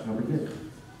have a question over here.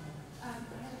 I have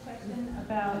a question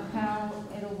about how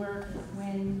it'll work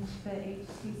when the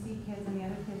HCC kids and the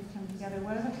other kids come together.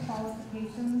 What are the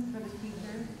qualifications for the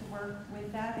teachers to work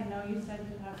with that? I know you said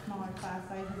you have smaller class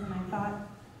sizes, and I thought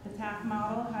the TAF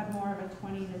model had more of a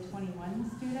 20 to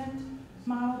 21 student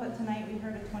model, but tonight we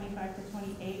heard a 25 to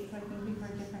 28, so I think we've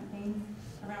heard different things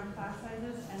around class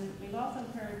sizes, and we've also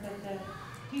heard that the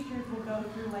teachers will go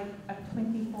through like a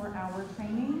 24-hour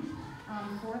training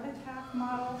for the TAF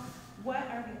model. What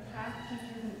are the TAF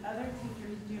teachers and other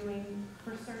teachers doing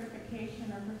for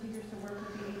certification or procedures to work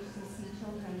with the HCC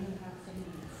children who have some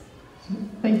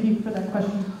needs? Thank you for that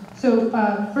question. So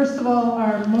first of all,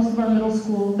 most of our middle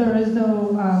school, there is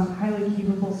no highly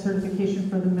capable certification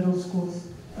for the middle school's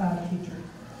teacher.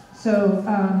 So,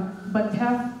 but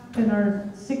TAF and our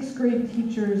 6th grade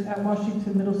teachers at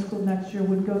Washington Middle School next year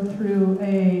would go through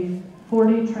a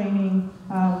 4-day training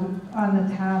on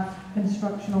the TAF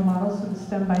instructional model, so the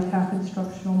STEM by TAF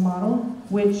instructional model,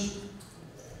 which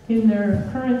in their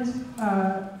current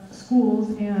schools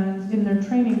and in their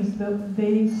trainings,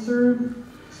 they serve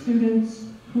students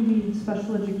who need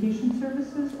special education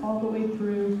services all the way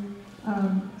through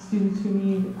students who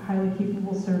need highly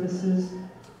capable services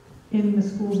in the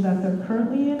schools that they're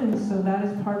currently in, and so that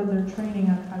is part of their training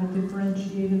on how to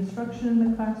differentiate instruction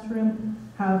in the classroom,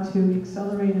 how to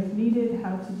accelerate if needed,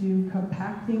 how to do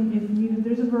compacting if needed.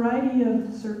 There's a variety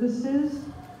of services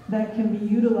that can be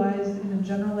utilized in a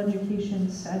general education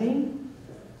setting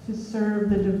to serve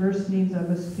the diverse needs of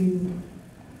a student,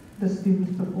 the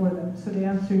students before them. So to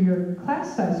answer your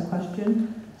class size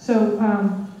question, so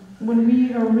when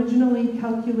we originally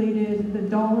calculated the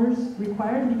dollars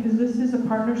required, because this is a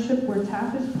partnership where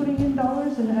TAF is putting in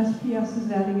dollars and SPS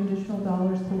is adding additional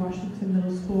dollars to Washington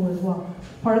Middle School as well.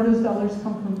 Part of those dollars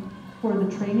come for the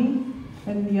training,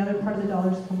 and the other part of the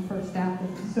dollars come for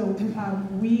staffing. So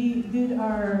we did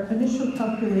our initial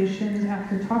calculations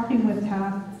after talking with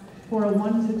TAF for a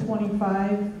 1 to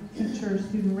 25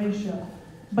 teacher-student ratio.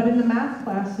 But in the math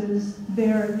classes,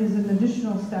 there is an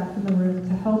additional staff in the room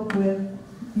to help with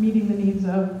meeting the needs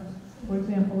of, for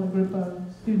example, a group of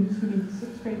students who need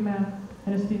 6th grade math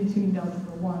and a student who need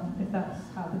Algebra 1, if that's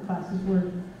how the classes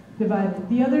were divided.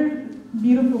 The other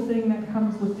beautiful thing that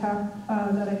comes with TAF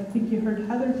that I think you heard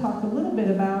Heather talk a little bit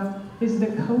about is the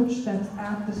coach that's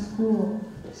at the school.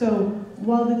 So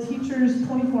while the teachers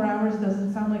 24 hours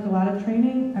doesn't sound like a lot of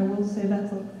training, I will say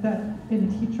that in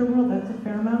the teacher world, that's a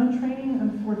fair amount of training.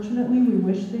 Unfortunately, we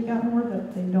wish they got more,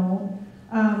 but they don't.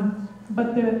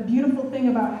 But the beautiful thing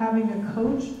about having a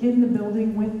coach in the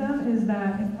building with them is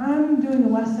that if I'm doing a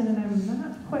lesson and I'm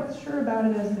not quite sure about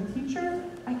it as the teacher,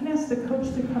 I can ask the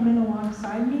coach to come in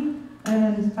alongside me,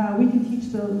 and we can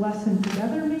teach the lesson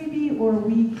together maybe, or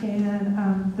we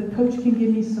can, the coach can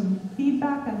give me some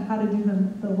feedback on how to do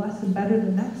the lesson better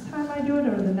the next time I do it,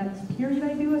 or the next period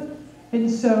I do it. And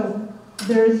so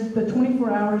there's the 24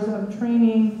 hours of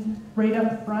training right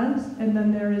up front, and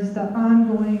then there is the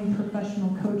ongoing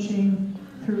professional coaching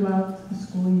throughout the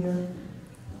school year.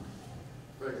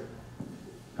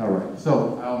 All right,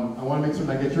 so I want to make certain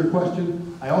I get your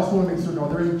question. I also want to make certain, are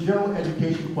there any general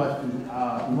education questions?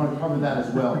 We want to cover that as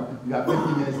well. You got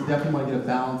 50 minutes, definitely want to get a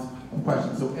balance of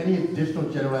questions. So any additional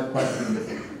general ed questions,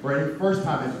 or any first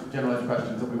time general ed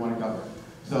questions that we want to cover?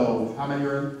 So how many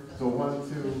are in? So 1,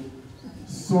 2,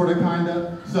 sort of, kind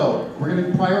of. So we're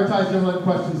going to prioritize general ed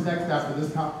questions next after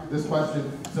this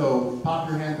question. So pop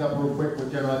your hands up real quick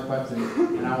with general ed questions,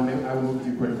 and I will move to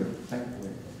you quickly. Thank you.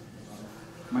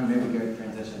 My maybe good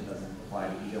transition doesn't apply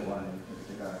to either one in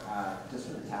particular. Just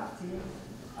for the TAF team,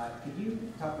 could you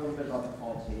talk a little bit about the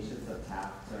qualifications of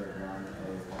TAF to run a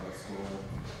public school?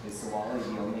 Is Sawali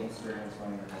the only experience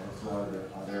running a public school? Are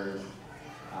there others?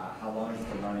 How long has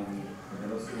been running the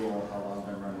middle school? How long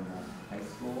has been running the high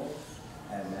school?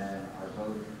 And then are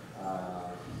both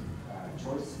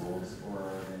choice schools or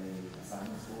are they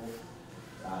assignment schools?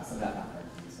 Some of that background.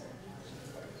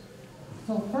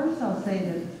 So first I'll say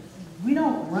that we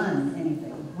don't run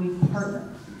anything, we partner,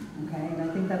 okay? And I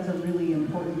think that's a really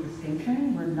important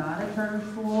distinction. We're not a charter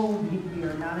school, we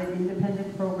are not an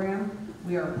independent program.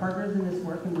 We are partners in this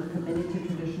work and we're committed to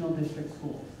traditional district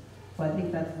schools. So I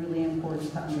think that's really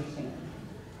important to understand.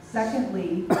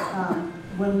 Secondly,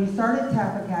 when we started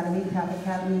TAF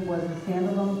Academy was a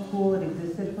standalone school. It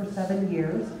existed for 7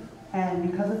 years.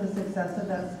 And because of the success of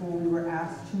that school, we were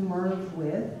asked to merge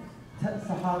with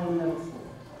Sahali Middle School.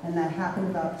 And that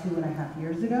happened about 2.5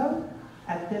 years ago.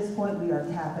 At this point, we are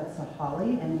TAF at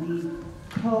Sahali, and we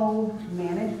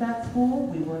co-manage that school.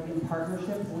 We work in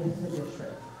partnership with the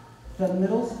district. The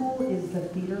middle school is the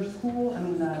feeder school,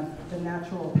 the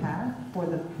natural path for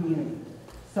the community.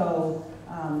 So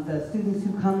the students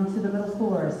who come to the middle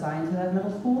school are assigned to that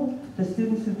middle school. The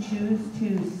students who choose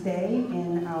to stay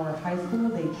in our high school,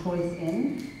 they choice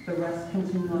in. The rest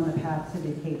continue on the path to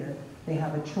Decatur. They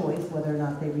have a choice whether or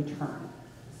not they return.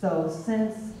 So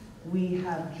since we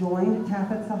have joined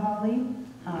TAF at Sahali,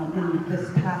 in this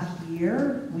past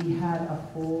year, we had a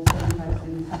full 75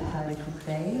 students who decided to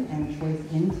stay and choice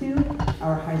into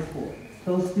our high school.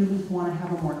 Those students want to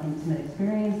have a more intimate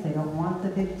experience. They don't want the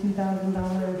big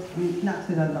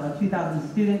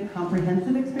 $2,000 student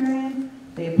comprehensive experience.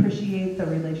 They appreciate the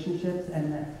relationships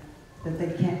and that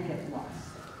they can't get lost.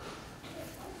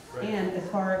 Right. And as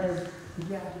far as, did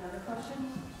you have another question?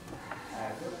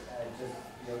 Just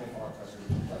the only follow-up question,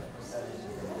 what percentage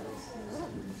of the middle school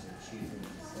students are choosing to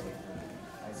stay for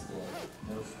high school,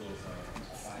 middle schools are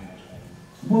assignment?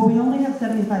 Well, we only have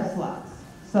 75 slots,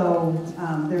 so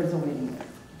there's a waiting list.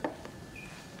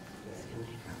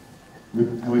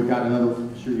 We've got another,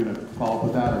 sure you're going to follow up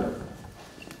with that? Or?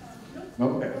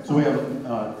 Okay, so we have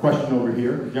a question over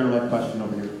here, a general ed question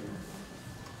over here.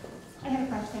 I have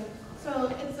a question.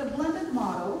 So it's a blended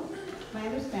model, my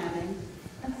understanding.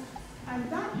 I'm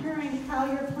not hearing how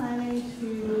you're planning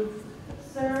to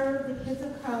serve the kids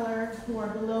of color who are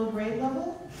below grade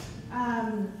level.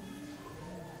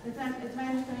 It's my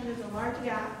understanding there's a large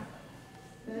gap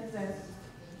that exists,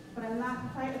 but I'm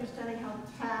not quite understanding how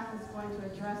TAF is going to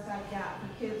address that gap for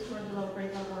kids who are below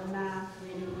grade level in math,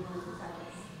 reading, English, etc.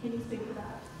 Can you speak to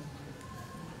that?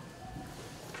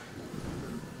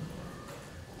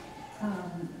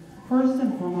 First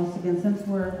and foremost, again, since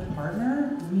we're a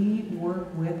partner, we work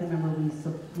with, remember, we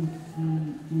do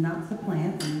not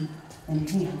supplant, we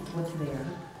enhance what's there.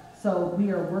 So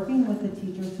we are working with the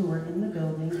teachers who are in the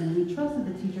building, and we trust that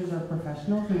the teachers are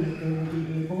professionals and that they will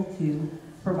be able to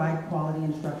provide quality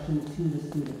instruction to the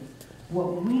students.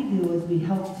 What we do is we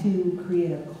help to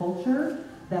create a culture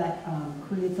that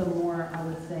creates a more, I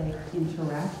would say,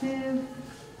 interactive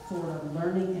sort of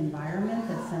learning environment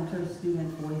that centers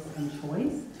student voice and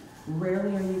choice.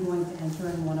 Rarely are you going to enter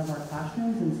in one of our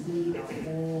classrooms and see a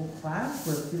whole class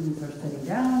where students are sitting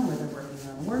down, where they're working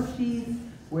on worksheets,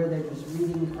 where they're just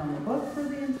reading from a book for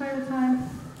the entire time.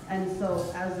 So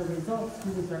as a result,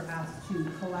 students are asked to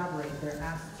collaborate. They're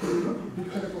asked to be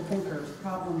critical thinkers,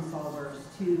 problem solvers,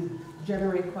 to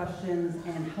generate questions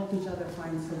and help each other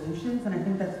find solutions. And I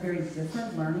think that's very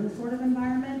different learning sort of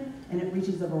environment, and it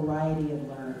reaches a variety of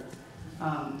learners.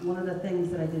 One of the things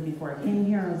that I did before I came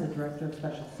here, I was a director of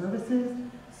special services.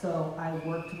 So I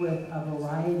worked with a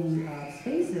variety of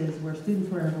spaces where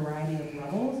students were at a variety of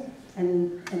levels.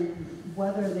 And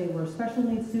whether they were special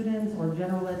needs students or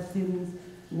general ed students,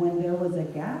 when there was a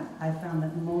gap, I found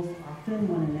that most often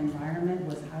when an environment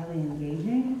was highly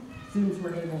engaging, students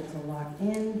were able to lock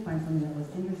in, find something that was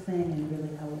interesting, and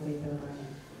really elevate their learning.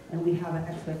 And we have an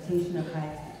expectation of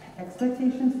high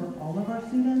expectations for all of our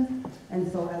students,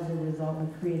 and so as a result, we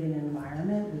create an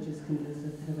environment which is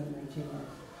conducive to them reaching it.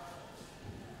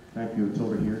 Thank you. It's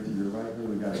over here to your right. Here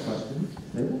we got a question.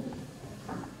 Table.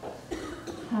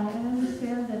 Hi, I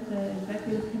understand that the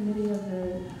executive committee of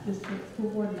the district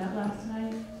school board met last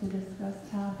night to discuss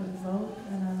TAF and vote,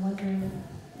 and I'm wondering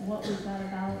what was that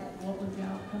about, what was the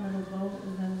outcome of the vote,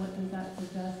 and then what does that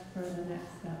suggest for the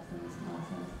next steps in this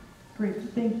process? Great,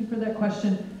 thank you for that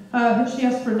question. She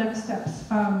asked for next steps.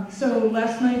 So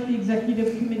last night, the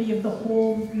executive committee of the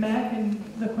whole met, and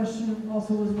the question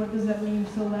also was, what does that mean?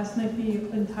 So last night,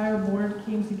 the entire board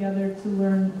came together to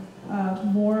learn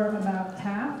more about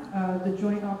TAF. The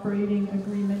joint operating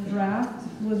agreement draft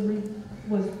was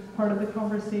part of the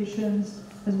conversations,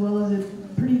 as well as a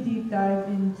pretty deep dive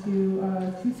into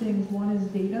two things. One is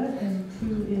data, and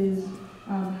two is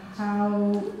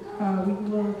how we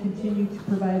will continue to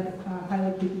provide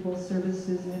highly capable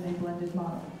services in a blended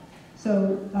model.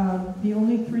 So the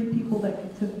only three people that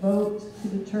get to vote to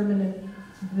determine if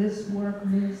this work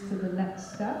moves to the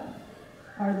next step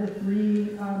are the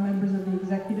three members of the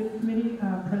executive committee,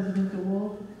 President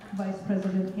DeWolf, Vice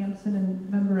President Hampson, and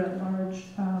Member at Large,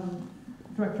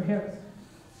 Director Harris.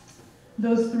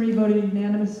 Those three voted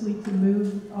unanimously to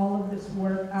move all of this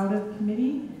work out of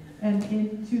committee and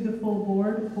into the full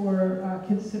board for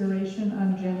consideration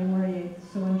on January 8th.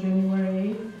 So on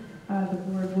January 8th, the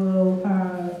board will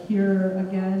hear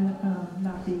again,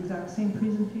 not the exact same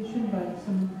presentation, but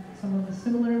some of the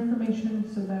similar information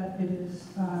so that it is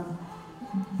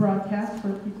broadcast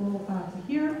for people to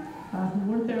hear who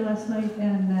weren't there last night,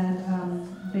 and then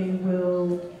they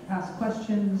will ask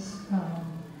questions,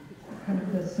 kind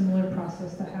of the similar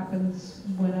process that happens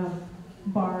when a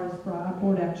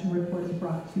board action report is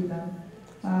brought to them.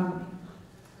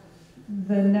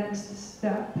 The next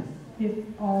step, if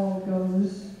all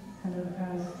goes kind of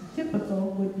as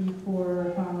typical, would be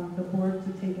for the board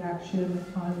to take action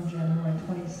on January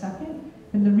 22nd.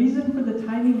 And the reason for the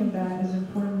timing of that is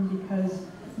important because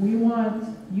we want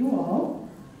you all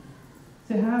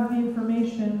to have the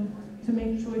information to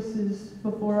make choices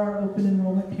before our open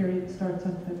enrollment period starts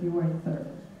on February 3rd.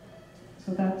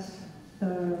 So that's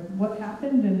what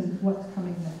happened and what's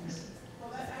coming next.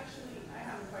 Well, that actually, I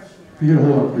have a question. You're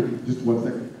gonna hold on for just 1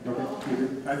 second. Okay.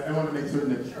 I want to make certain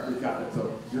that we've got it.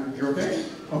 So you're okay?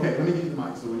 Okay. Let me give you the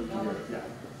mic so we can hear. Yeah.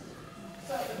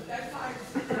 So that ties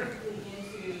perfectly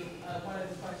into one of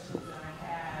the questions that I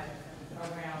had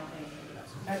around.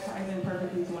 That ties in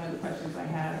perfectly to one of the questions I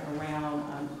had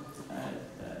around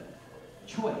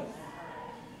choice.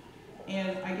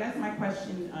 And I guess my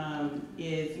question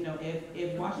is, you know,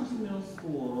 if Washington Middle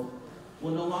School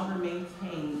will no longer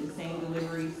maintain the same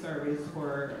delivery service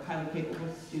for highly capable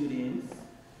students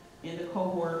in the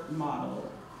cohort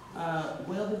model,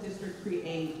 will the district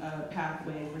create a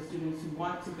pathway for students who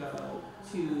want to go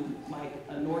to like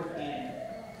a North End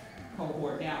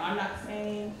cohort? Now, I'm not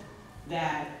saying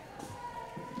that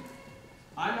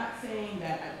I'm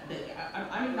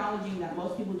acknowledging that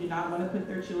most people do not want to put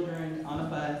their children on a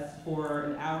bus for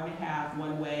an hour and a half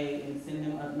one way and send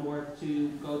them up north to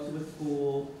go to a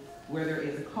school where there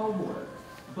is a cohort.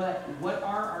 But what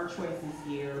are our choices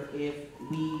here if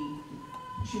we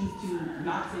choose to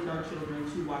not send our children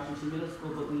to Washington Middle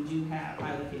School, but we do have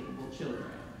highly capable children?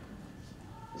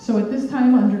 So at this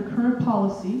time, under current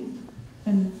policy,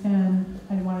 and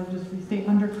I want to just restate,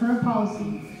 under current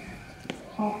policy,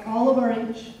 all of our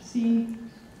HC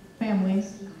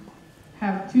families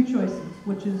have two choices,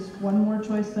 which is one more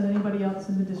choice than anybody else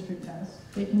in the district has.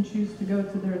 They can choose to go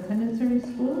to their attendance area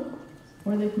school,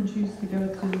 or they can choose to go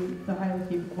to the highly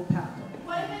capable pathway.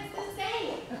 What if it's the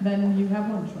same? Then you have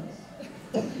one choice.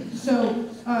 So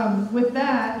with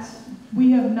that,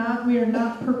 we are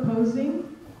not proposing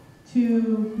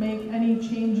to make any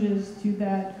changes to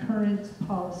that current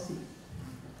policy.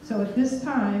 So at this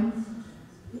time,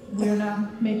 we're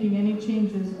not making any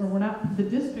changes, or the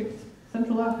district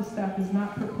central office staff is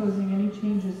not proposing any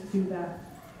changes to that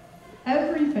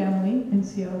every family in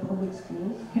Seattle Public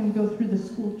Schools can go through the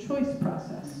school choice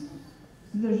process.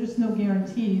 There's just no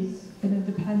guarantees, and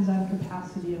it depends on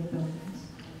capacity of buildings.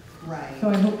 Right. So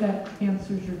I hope that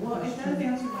answers your Well, question. it does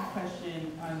answer my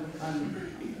question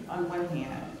on one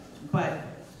hand, but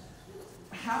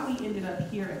how we ended up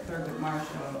here at Thurgood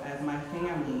Marshall as my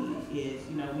family is,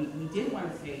 you know, we did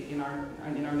want to stay in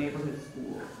our neighborhood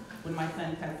school when my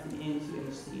son tested into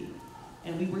MHC.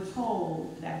 And we were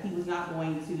told that he was not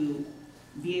going to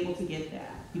be able to get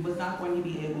that. He was not going to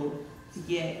be able to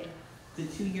get the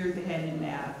 2 years ahead in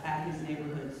math at his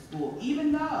neighborhood school,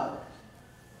 even though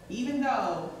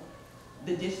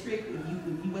the district,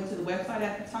 if you went to the website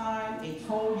at the time, it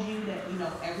told you that, you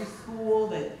know, every school,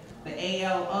 that the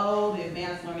ALO, the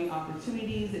Advanced Learning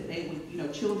Opportunities, that they would, you know,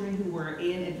 children who were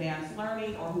in advanced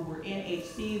learning or who were in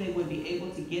HC, they would be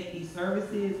able to get these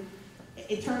services.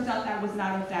 It turns out that was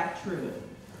not in fact true.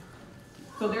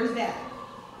 So there's that.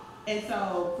 And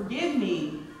so forgive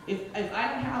me if I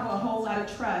don't have a whole lot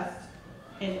of trust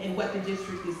in what the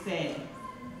district is saying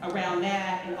around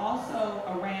that, and also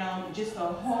around just the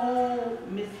whole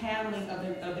mishandling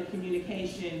of the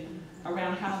communication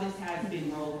around how this has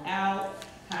been rolled out,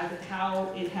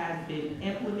 how it has been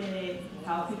implemented,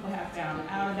 how people have found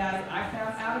out about it. I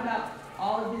found out about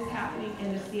all of this happening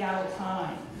in the Seattle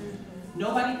Times.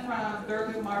 Nobody from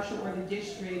Thurgood Marshall or the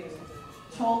district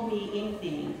told me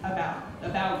anything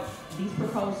about these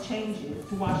proposed changes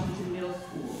to Washington Middle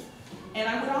School. And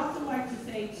I would also like to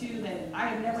say too that I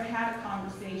have never had a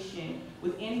conversation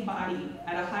with anybody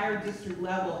at a higher district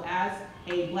level as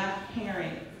a Black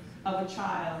parent of a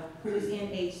child who is in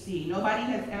HC. Nobody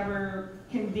has ever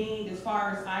convened, as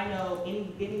far as I know,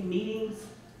 any meetings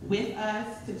with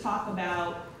us to talk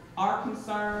about our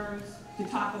concerns, to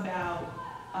talk about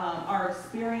our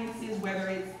experiences, whether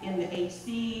it's in the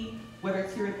HC, whether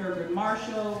it's here at Thurgood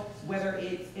Marshall, whether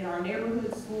it's in our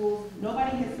neighborhood schools.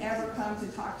 Nobody has ever come to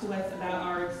talk to us about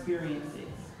our experiences.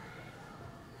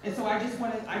 And so I just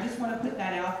want to put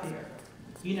that out there.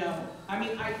 You know, I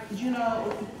mean,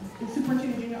 Juneau,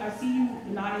 Superintendent Juneau, I see you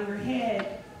nodding your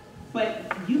head, but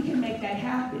you can make that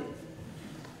happen.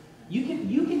 You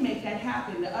can make that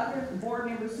happen. The other board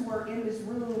members who are in this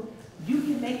room, you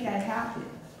can make that happen.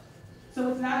 So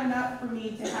it's not enough for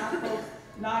me to have folks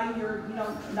nodding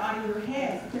your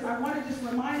heads, because I want to just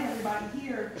remind everybody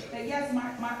here that yes,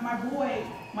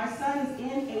 my son is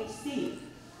in HC,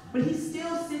 but he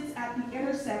still sits at the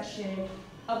intersection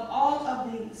of all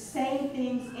of the same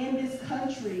things in this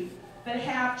country that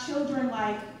have children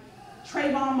like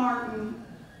Trayvon Martin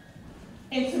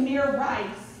and Tamir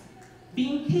Rice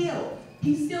being killed.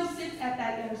 He still sits at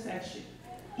that intersection,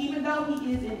 even though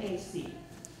he is in HC.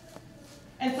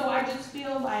 And so I just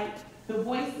feel like the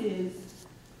voices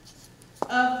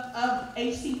of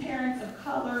HC parents of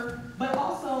color, but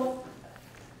also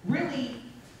really,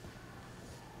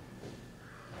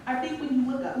 I think when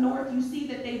you look up north, you see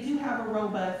that they do have a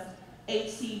robust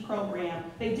HC program.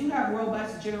 They do have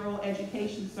robust general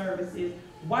education services.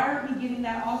 Why aren't we getting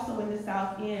that also in the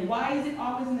South End? Why is it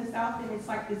always in the South End? It's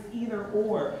like this either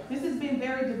or. This has been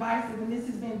very divisive and this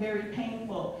has been very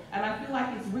painful. And I feel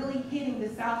like it's really hitting the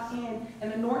South End,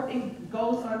 and the North End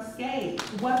goes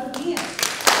unscathed once again.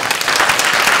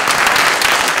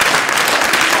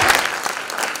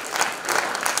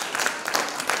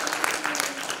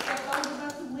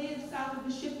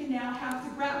 Now have to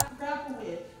grapple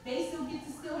with. They still get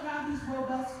to have these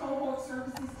robust cohort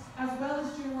services as well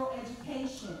as general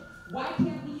education. Why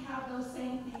can't we have those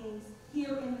same things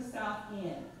here in the South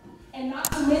End? And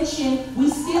not to mention,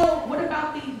 what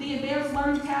about the Advanced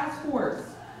Learning Task Force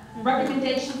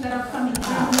recommendations that are coming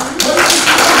out?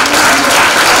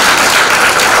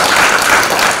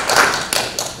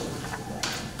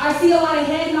 I see a lot of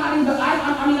head nodding, but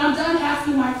I'm done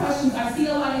asking my questions. I see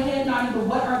a lot of head nodding, but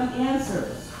what are the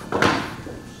answers?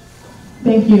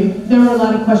 Thank you. There were a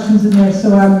lot of questions in there,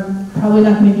 so I'm probably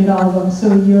not going to get all of them.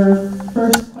 So your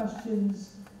first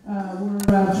questions were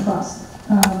around trust,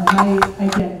 and I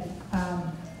get it.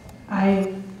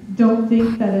 I don't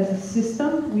think that as a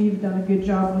system we've done a good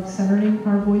job of centering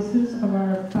our voices of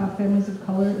our families of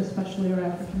color, especially our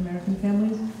African American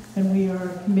families, and we are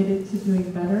committed to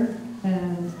doing better.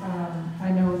 And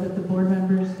I know that the board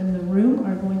members in the room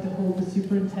are going to hold the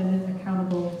superintendent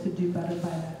accountable to do better by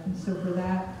that. And so for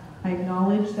that, I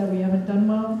acknowledge that we haven't done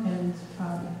well, and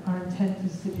our intent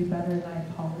is to do better, and I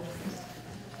apologize.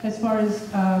 As far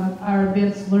as our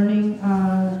advanced learning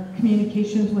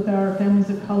communications with our families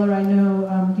of color, I know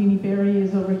Deanie Berry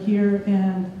is over here,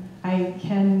 and I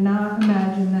cannot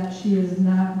imagine that she is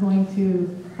not going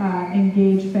to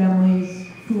engage families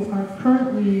who are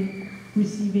currently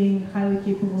receiving highly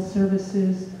capable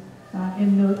services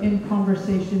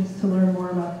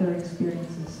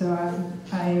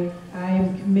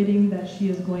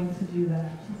going to do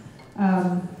that.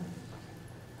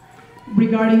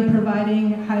 Regarding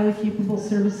providing highly capable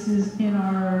services in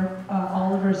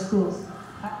all of our schools,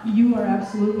 you are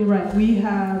absolutely right. We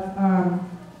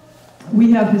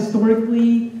have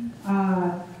historically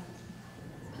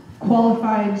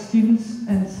qualified students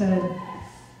and said,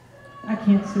 I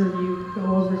can't serve you,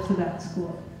 go over to that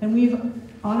school. And we've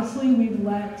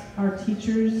let our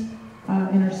teachers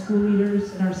and our school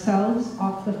leaders and ourselves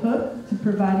off the hook to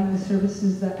providing the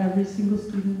services that every single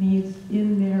student needs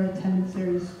in their attendance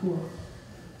area school.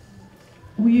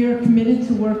 We are committed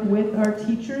to work with our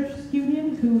teachers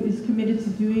union, who is committed to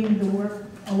doing the work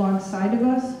alongside of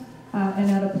us and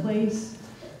at a place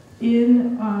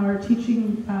in our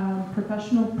teaching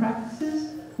professional practices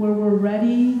where we're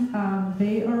ready,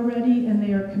 they are ready, and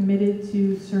they are committed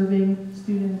to serving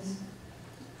students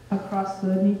across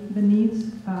the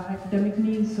needs, academic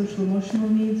needs, social emotional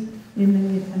needs in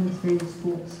the attendance area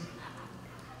schools.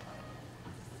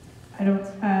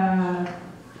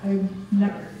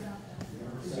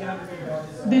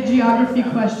 The geography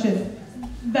question.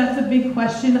 That's a big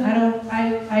question.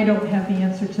 I don't have the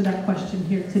answer to that question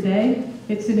here today.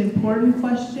 It's an important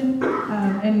question,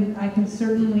 and I can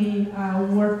certainly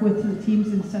work with the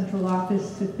teams in central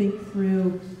office to think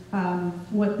through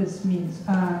what this means.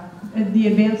 The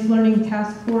Advanced Learning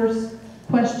Task Force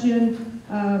question,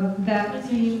 that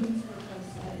team,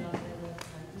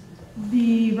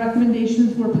 the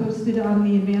recommendations were posted on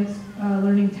the Advanced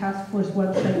Learning Task Force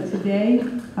website today.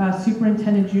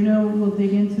 Superintendent Juneau will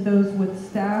dig into those with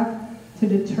staff to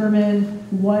determine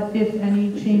what, if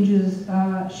any, changes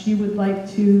she would like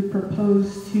to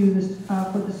propose to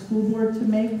for the school board to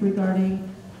make regarding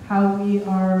how we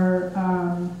are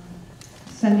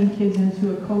sending kids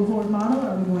into a cohort model.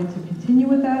 Are we going to continue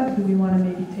with that? Do we want to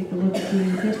maybe take a look at doing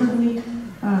it differently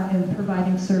and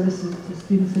providing services to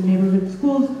students in neighborhood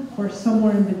schools, or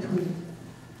somewhere in between?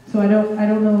 So I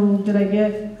don't know, did I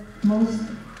get most?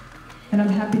 And I'm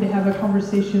happy to have a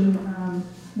conversation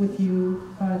with you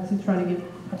to try to get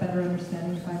a better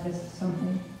understanding if I missed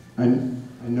something. I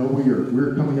know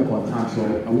we're coming up on time, so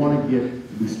I want to get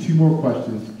at least 2 more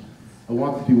questions. I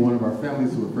want to do one of our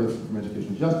families who are furthest from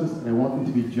education justice, and I want them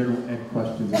to be general ed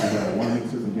questions as well. I want to make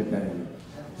certain we get that in.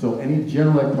 So any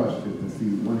general ed questions? I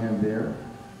see one hand there.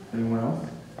 Anyone else?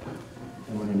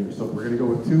 Anyone in here? So we're going to go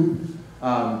with 2.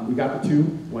 We got the 2,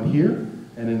 one here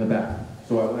and in the back.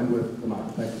 So I'll end with the mom.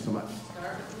 Thank you so much.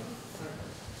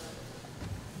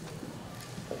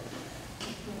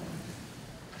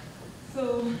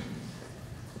 So,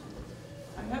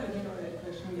 I have a general ed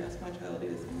question. Yes, my child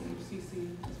is in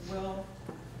HCC as well.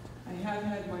 I have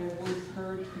had my voice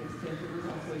heard to the extent it was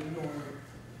also ignored.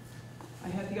 I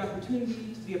had the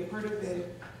opportunity to be a part of the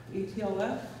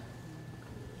ATLF,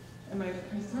 and my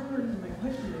concern and my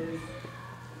question is,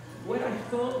 what I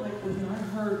felt like was not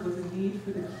heard was a need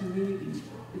for the community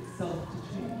itself to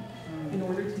change in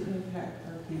order to impact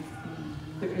our kids in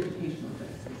their educational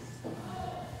justice.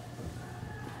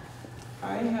 I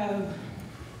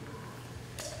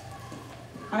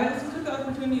also took the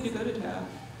opportunity to go to TAF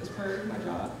as part of my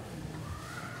job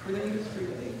for the industry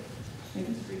day.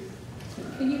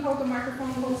 Can you hold the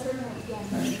microphone closer?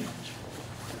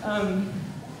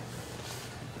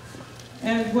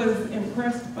 And was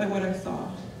impressed by what I saw.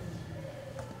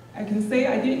 I can say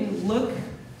I didn't look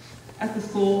at the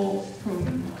school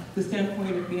from the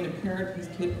standpoint of being a parent whose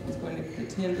kid was going to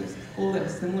attend a school that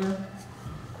was similar,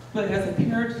 but as a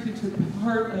parent who took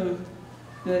part of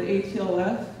the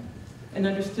ATLF and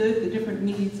understood the different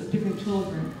needs of different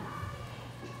children,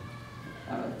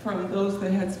 from those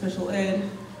that had special ed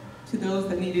to those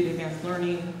that needed advanced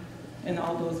learning and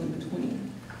all those in between,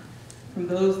 from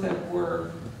those that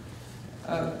were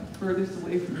furthest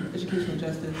away from educational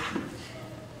justice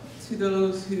to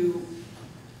those who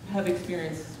have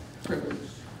experienced privilege.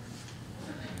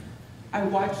 I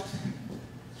watched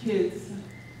kids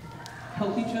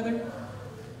help each other,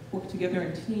 work together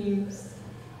in teams.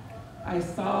 I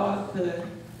saw the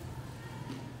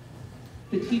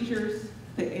teachers,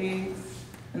 the aides,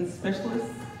 and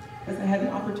specialists, as I had an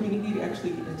opportunity to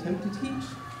actually attempt to teach,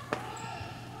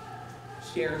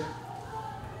 share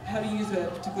how to use a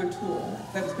particular tool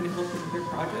that was going to help them with their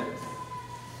projects.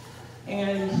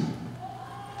 And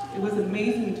it was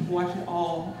amazing to watch it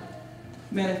all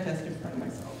manifest in front of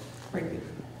myself, right there.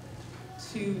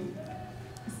 To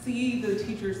see the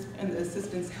teachers and the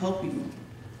assistants helping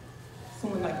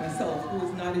someone like myself, who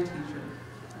was not a teacher,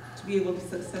 to be able to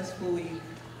successfully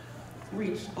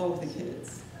reach all of the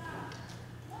kids.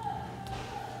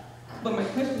 But my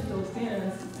question still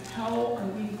stands, how are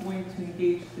we going to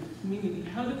engage the community?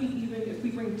 How do we even, if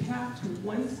we bring TAF to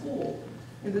one school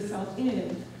in the South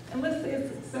End, and let's say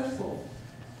it's successful,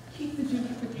 keep the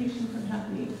gentrification from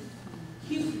happening.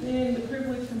 Keep then the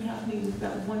privilege from happening with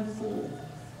that one school.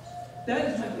 That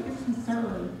is my biggest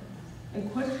concern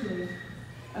and question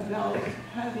about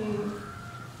having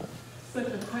such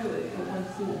a pilot at one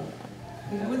school.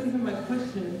 And that was even my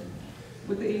question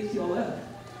with the ACLF,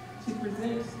 to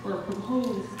present or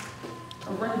propose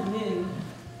or recommend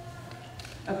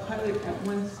a pilot at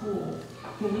one school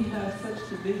when we have such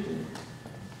division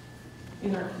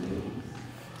in our communities.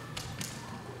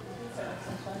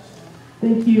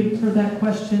 Thank you for that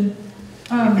question.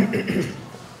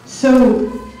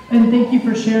 And thank you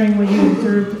for sharing what you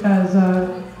observed as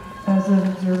an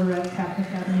observer at TAF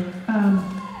Academy.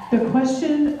 The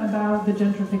question about the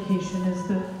gentrification is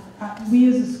that we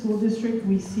as a school district,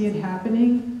 we see it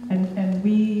happening, and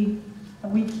we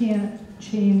can't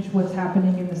change what's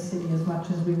happening in the city as much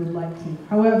as we would like to.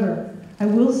 However, I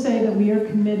will say that we are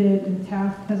committed, and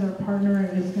TAF as our partner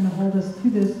is going to hold us to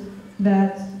this,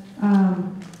 that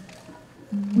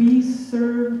we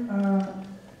serve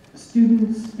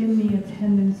students in the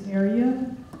attendance area,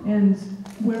 and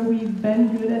where we've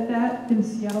been good at that in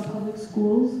Seattle Public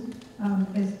Schools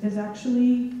is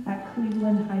actually at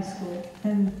Cleveland High School.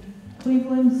 And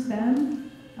Cleveland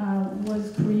STEM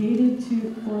was created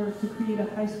to create a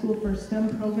high school for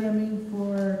STEM programming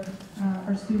for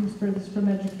our students furthest from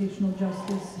educational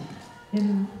justice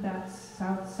in that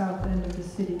south end of the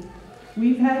city.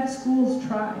 We've had schools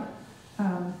try.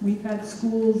 We've had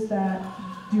schools that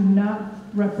do not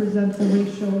represent the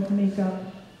racial makeup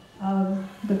of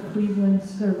the Cleveland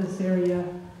service area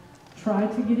try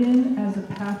to get in as a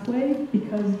pathway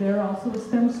because they're also a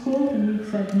STEM school, and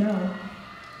we've said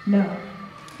no.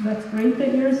 That's great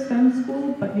that you're a STEM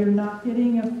school, but you're not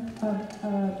getting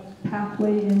a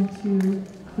pathway into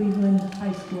Cleveland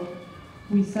High School.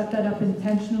 We set that up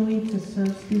intentionally to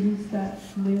serve students that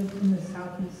live in the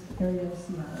southeast area of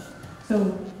Seattle.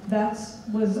 So that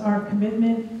was our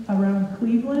commitment around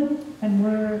Cleveland, and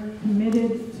we're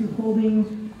committed to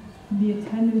holding the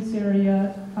attendance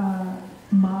area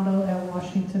model at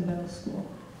Washington Middle School.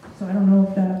 So I don't know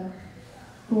if that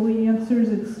fully answers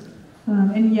it.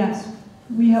 And yes,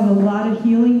 we have a lot of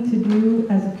healing to do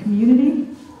as a community.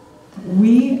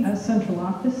 We, as central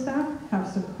office staff, have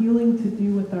some healing to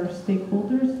do with our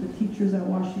stakeholders, the teachers at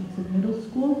Washington Middle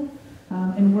School,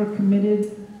 and we're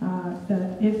committed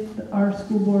that if our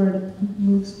school board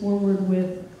moves forward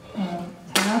with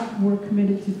TAF, we're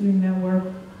committed to doing that work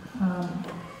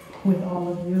with all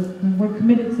of you. And we're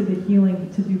committed to the healing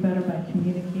to do better by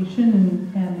communication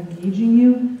and engaging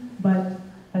you, but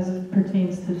as it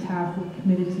pertains to TAF, we're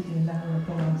committed to doing that work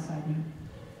alongside you.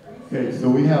 Okay, so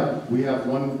we have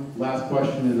one last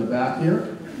question in the back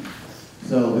here.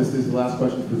 So this is the last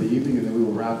question for the evening, and then we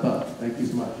will wrap up. Thank you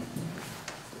so much.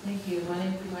 Thank you. My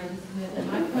name is Smith,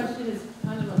 and my question is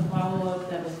kind of a follow-up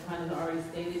that was kind of already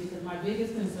stated, because my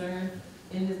biggest concern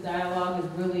in this dialogue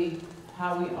is really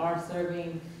how we are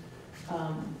serving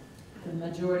the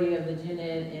majority of the gen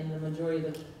ed and the majority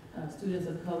of the students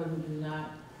of color who do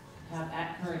not have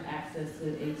current access to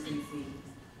HCC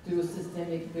through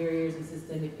systemic barriers and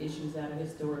systemic issues that are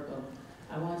historical.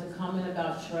 I want to comment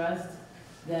about trust,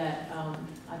 that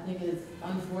I think it is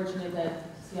unfortunate that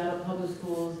Seattle Public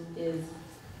Schools is,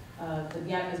 the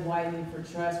gap is widening for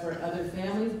trust for other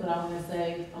families, but I want to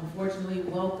say, unfortunately,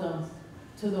 welcome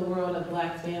to the world of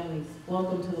Black families.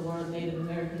 Welcome to the world of Native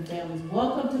American families.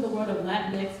 Welcome to the world of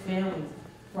Latinx families,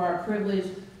 for our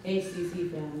privileged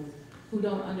HCC families who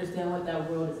don't understand what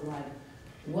that world is like.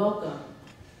 Welcome.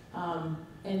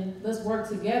 And let's work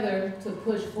together to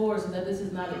push forward so that this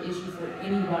is not an issue for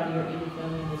anybody or any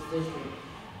family in this district.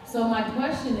 So my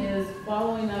question is,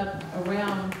 following up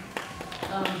around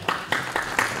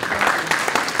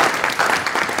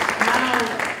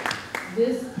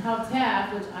how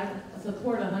TAF, which I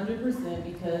support 100%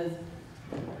 because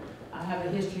I have a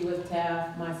history with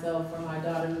TAF myself from my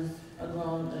daughter who's a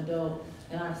grown adult,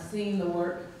 and I've seen the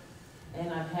work,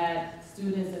 and I've had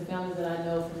students and families that I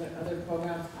know from their other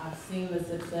programs. I've seen the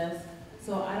success,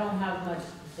 so I don't have much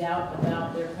doubt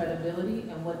about their credibility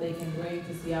and what they can bring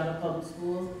to Seattle Public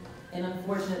Schools. And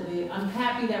unfortunately, I'm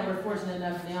happy that we're fortunate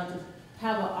enough now to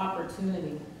have an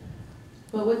opportunity.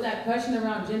 But with that question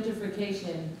around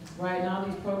gentrification, right, and all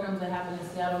these programs that happen in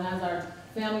Seattle, and as our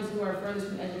families who are furthest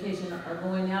from education are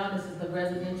going out, this is the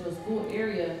residential school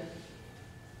area,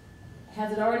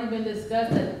 has it already been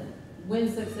discussed that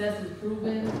when success is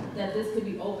proven, that this could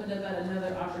be opened up at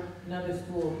another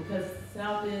school? Because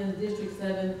South End District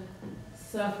 7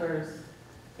 suffers,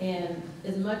 and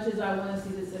as much as I want to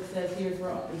see the success here for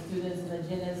all the students and the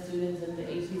gen ed students and the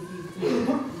HCC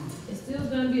students, it's still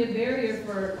gonna be a barrier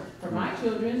for my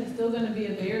children, it's still gonna be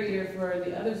a barrier for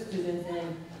the other students,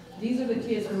 and these are the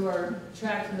kids who are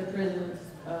tracked to the prison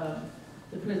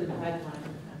pipeline.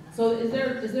 So is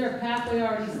there a pathway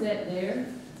already set there?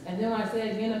 And then when I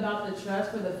say again about the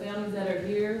trust for the families that are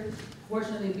here,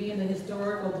 fortunately being the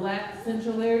historical Black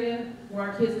Central area, where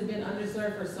our kids have been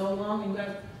underserved for so long, and you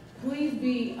guys, please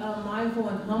be mindful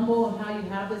and humble of how you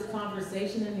have this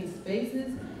conversation in these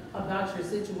spaces about your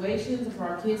situations for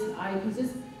our kids and IEPs.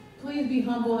 Just please be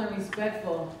humble and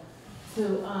respectful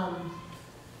to,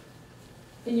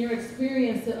 in your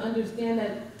experience, to understand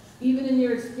that even in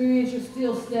your experience, you're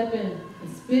still stepping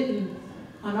and spitting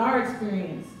on our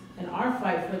experience and our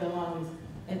fight for the longest.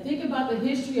 And think about the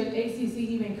history of ACC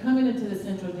even coming into the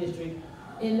Central District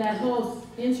in that whole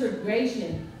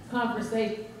integration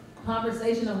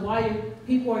conversation of why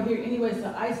people are here anyways,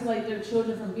 to isolate their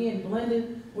children from being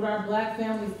blended with our Black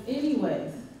families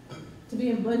anyways, to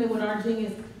being blended with our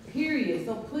genius, period.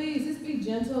 So please, just be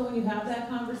gentle when you have that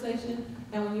conversation,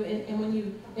 and when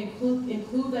you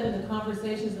include that in the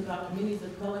conversations about communities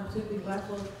of color, particularly Black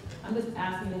folks. I'm just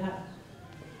asking to have,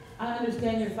 I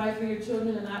understand your fight for your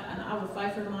children, and I will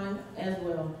fight for mine as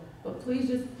well. But please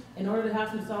just, in order to have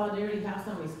some solidarity, have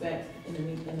some respect in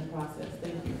the process.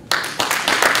 Thank you.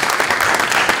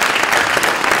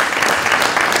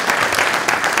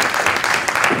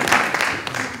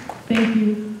 Thank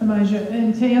you, Amijah.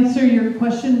 And to answer your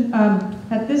question,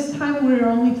 at this time we're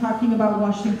only talking about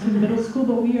Washington Middle School,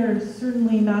 but we are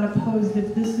certainly not opposed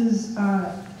if this is,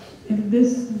 if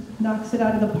this knocks it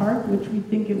out of the park, which we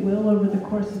think it will over the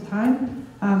course of time.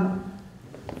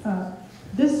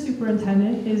 This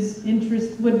superintendent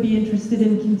would be interested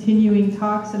in continuing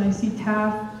talks, and I see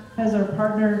TAF as our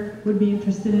partner would be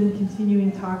interested in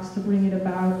continuing talks to bring it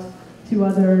about to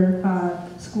other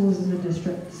schools in the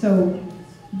district. So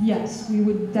yes, we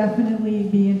would definitely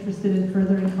be interested in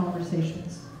furthering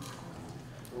conversations.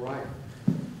 All right.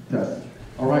 Yes.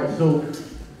 All right, so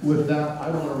with that, I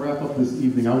want to wrap up this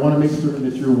evening. I want to make certain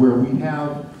that you're aware we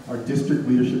have our district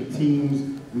leadership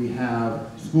teams, we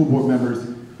have school board members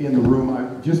in the room.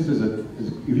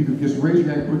 If you could just raise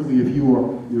your hand quickly if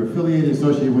you're affiliated,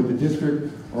 associated with the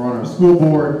district or on our school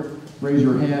board, raise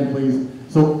your hand, please.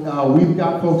 So we've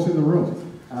got folks in the room.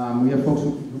 We have folks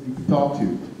who you can talk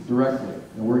to directly,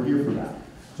 and we're here for that.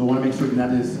 So I want to make certain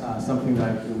that is something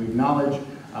that we acknowledge.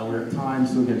 We're at time,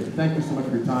 so again, thank you so much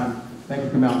for your time. Thank you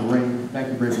for coming out in the rain. Thank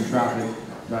you for braving traffic.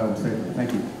 Drive home safely.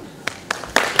 Thank you.